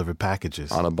 I would deliver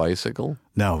packages. On a bicycle?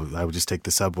 No, I would just take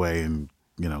the subway and,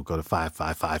 go to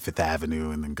 555 Fifth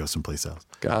Avenue and then go someplace else.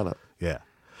 Got it. Yeah.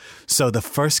 So the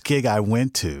first gig I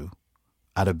went to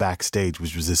out of Backstage,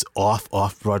 which was this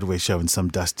off-Broadway show in some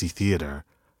dusty theater,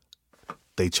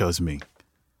 they chose me.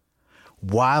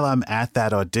 While I'm at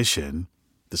that audition,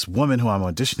 this woman who I'm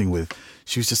auditioning with,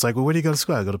 she was just like, well, where do you go to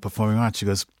school? I go to Performing Arts. She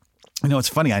goes, it's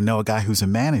funny. I know a guy who's a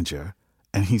manager,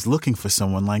 and he's looking for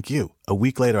someone like you. A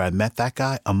week later, I met that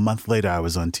guy. A month later, I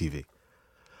was on TV.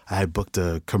 I had booked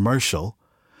a commercial,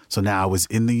 so now I was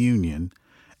in the union,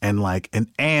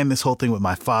 And this whole thing with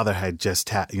my father had just,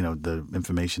 the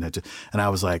information had just, and I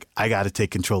was like, I got to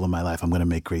take control of my life. I'm going to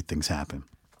make great things happen.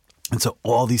 And so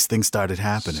all these things started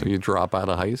happening. So you drop out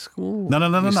of high school? No.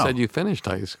 You said you finished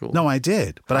high school. No, I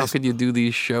did. But how could you do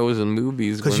these shows and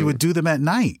movies? Because you would do them at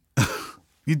night.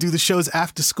 You do the shows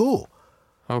after school.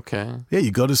 Okay. Yeah,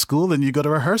 you go to school and you go to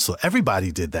rehearsal.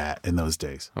 Everybody did that in those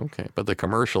days. Okay, but the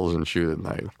commercials and shoot at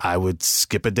night. I would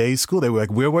skip a day's school. They were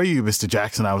like, where were you, Mr.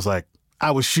 Jackson? I was like,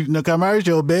 I was shooting a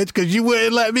commercial, bitch, because you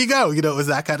wouldn't let me go. It was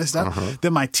that kind of stuff. Uh-huh.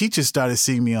 Then my teachers started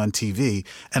seeing me on TV,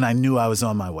 and I knew I was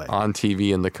on my way. On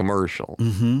TV in the commercial.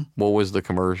 Mm-hmm. What was the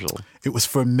commercial? It was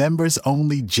for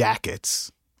members-only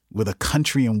jackets with a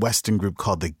country and western group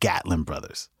called the Gatlin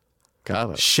Brothers.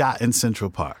 Got it. Shot in Central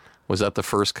Park. Was that the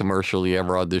first commercial you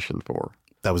ever auditioned for?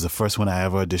 That was the first one I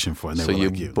ever auditioned for. And they so were you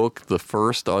like, booked the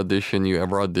first audition you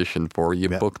ever auditioned for. You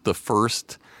booked the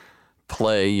first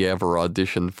play you ever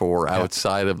auditioned for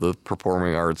outside of the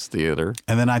Performing Arts Theater.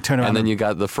 And then I turned around. And then you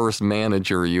got the first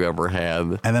manager you ever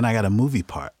had. And then I got a movie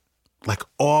part,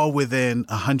 all within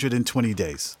 120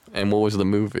 days. And what was the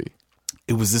movie?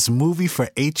 It was this movie for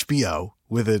HBO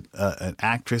with an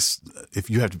actress. If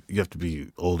you have to be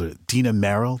older, Dina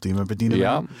Merrill. Do you remember Dina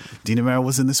Merrill? Dina Merrill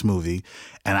was in this movie,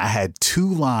 and I had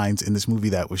 2 lines in this movie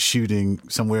that was shooting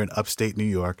somewhere in upstate New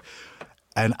York.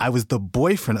 And I was the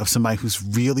boyfriend of somebody who's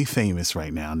really famous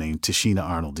right now named Tashina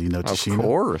Arnold. Do you know Tashina? Of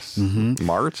course. Mm-hmm.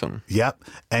 Martin. Yep.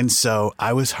 And so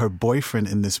I was her boyfriend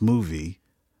in this movie,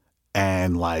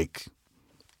 and I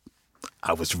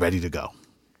was ready to go.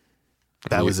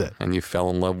 That was it. And you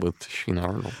fell in love with Tashina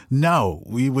Arnold? No,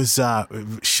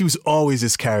 she was always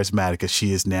as charismatic as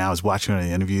she is now. I was watching her in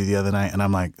an interview the other night, and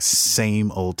I'm like,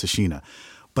 same old Tashina.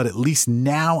 But at least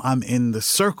now I'm in the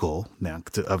circle now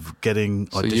of getting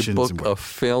auditions. So you booked a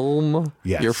film,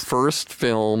 your first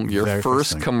film, your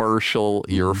first commercial,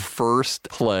 your first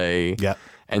play,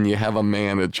 and you have a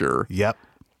manager. Yep.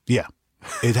 Yeah.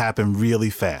 It happened really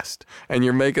fast. And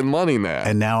you're making money now.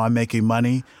 And now I'm making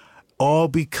money. All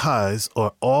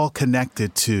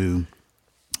connected to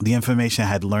the information I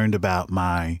had learned about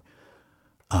my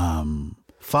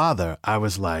father. I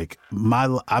was like,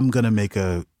 I'm going to make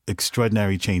a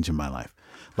extraordinary change in my life.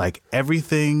 Like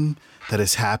everything that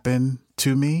has happened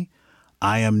to me,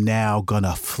 I am now going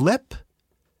to flip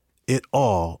it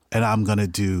all and I'm going to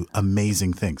do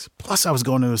amazing things. Plus, I was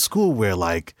going to a school where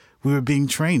we were being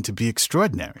trained to be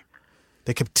extraordinary.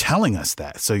 They kept telling us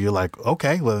that. So you're like,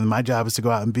 okay, well, then my job is to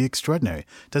go out and be extraordinary.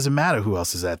 Doesn't matter who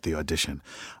else is at the audition.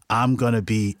 I'm going to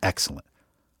be excellent.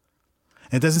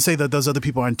 And it doesn't say that those other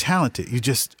people aren't talented. You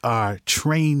just are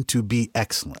trained to be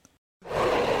excellent.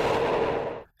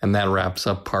 And that wraps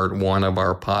up part 1 of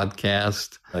our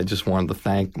podcast. I just wanted to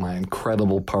thank my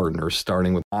incredible partners,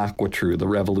 starting with AquaTrue, the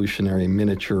revolutionary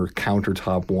miniature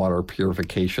countertop water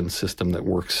purification system that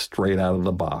works straight out of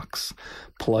the box.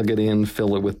 Plug it in,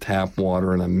 fill it with tap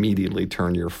water, and immediately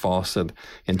turn your faucet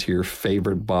into your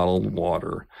favorite bottled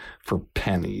water for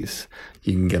pennies.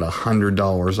 You can get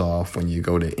 $100 off when you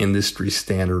go to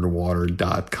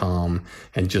industrystandardwater.com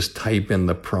and just type in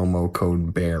the promo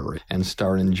code BEAR and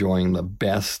start enjoying the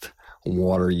best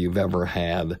water you've ever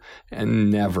had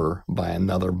and never buy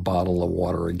another bottle of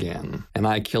water again. And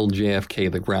I Killed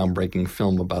JFK, the groundbreaking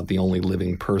film about the only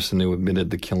living person who admitted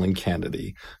to killing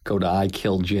Kennedy. Go to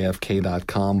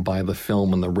ikilledjfk.com, buy the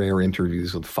film and the rare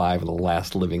interviews with 5 of the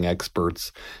last living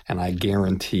experts, and I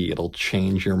guarantee it'll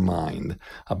change your mind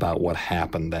about what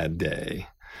happened that day.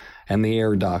 And the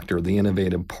Air Doctor, the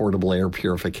innovative portable air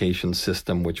purification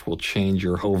system which will change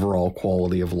your overall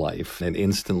quality of life. It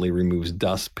instantly removes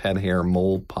dust, pet hair,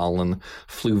 mold, pollen,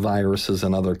 flu viruses,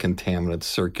 and other contaminants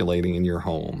circulating in your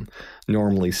home.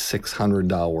 Normally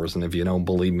 $600, and if you don't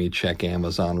believe me, check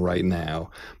Amazon right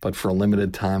now. But for a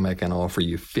limited time, I can offer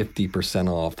you 50%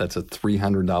 off. That's a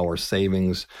 $300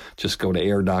 savings. Just go to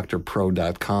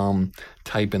airdoctorpro.com,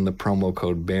 type in the promo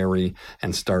code BARRY,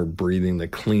 and start breathing the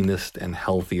cleanest and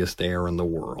healthiest air in the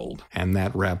world. And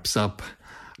that wraps up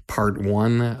part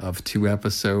 1 of 2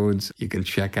 episodes. You can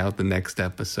check out the next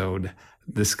episode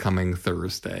this coming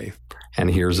Thursday.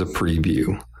 And here's a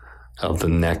preview of the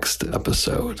next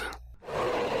episode.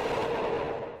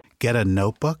 Get a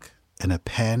notebook and a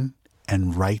pen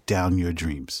and write down your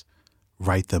dreams.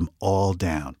 Write them all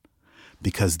down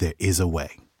because there is a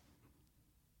way.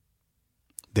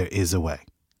 There is a way.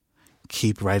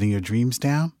 Keep writing your dreams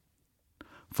down.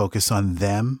 Focus on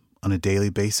them on a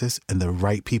daily basis, and the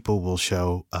right people will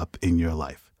show up in your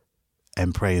life.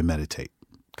 And pray and meditate.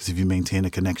 Because if you maintain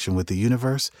a connection with the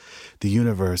universe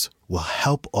will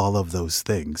help all of those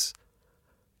things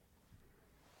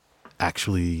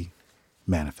actually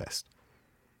manifest.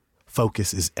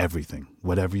 focus is everything.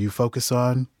 Whatever you focus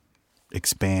on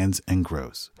expands and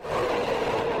grows.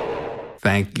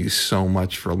 Thank you so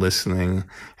much for listening,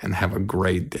 and have a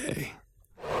great day.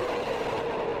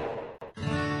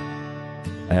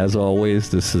 As always,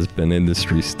 this has been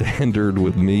Industry Standard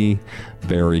with me,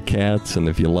 Barry Katz. And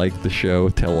if you like the show,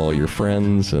 tell all your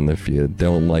friends. And if you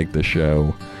don't like the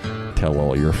show, tell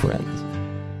all your friends.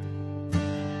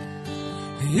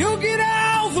 You get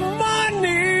all the money,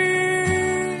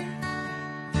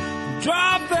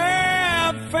 drive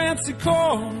that fancy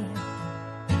car.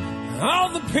 All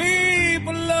the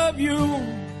people love you,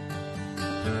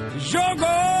 'cause you're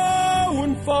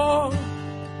going far.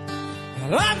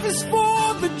 Life is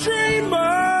for the dreamers,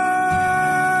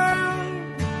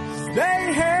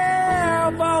 they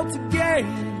have all to gain.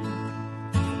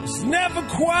 It's never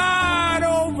quite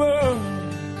over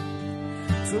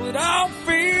till it all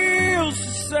feels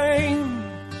the same.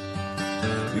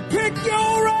 You pick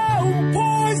your own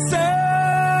poison,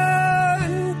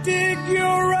 dig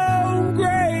your own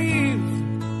grave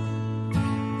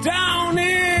down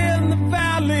in the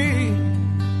valley.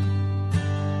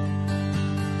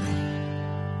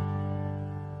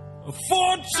 A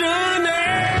fortunate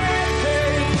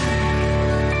day.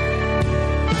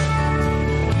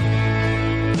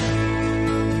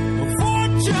 A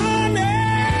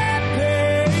fortunate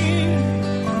day.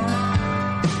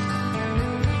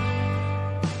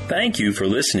 Thank you for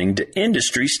listening to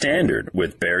Industry Standard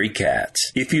with Barry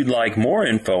Katz. If you'd like more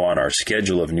info on our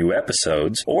schedule of new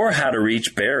episodes or how to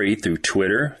reach Barry through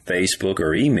Twitter, Facebook,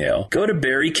 or email, go to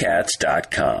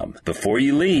barrykatz.com. Before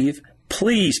you leave,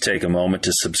 please take a moment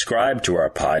to subscribe to our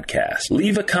podcast,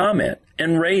 leave a comment,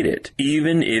 and rate it,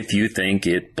 even if you think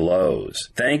it blows.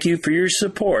 Thank you for your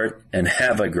support, and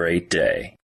have a great day.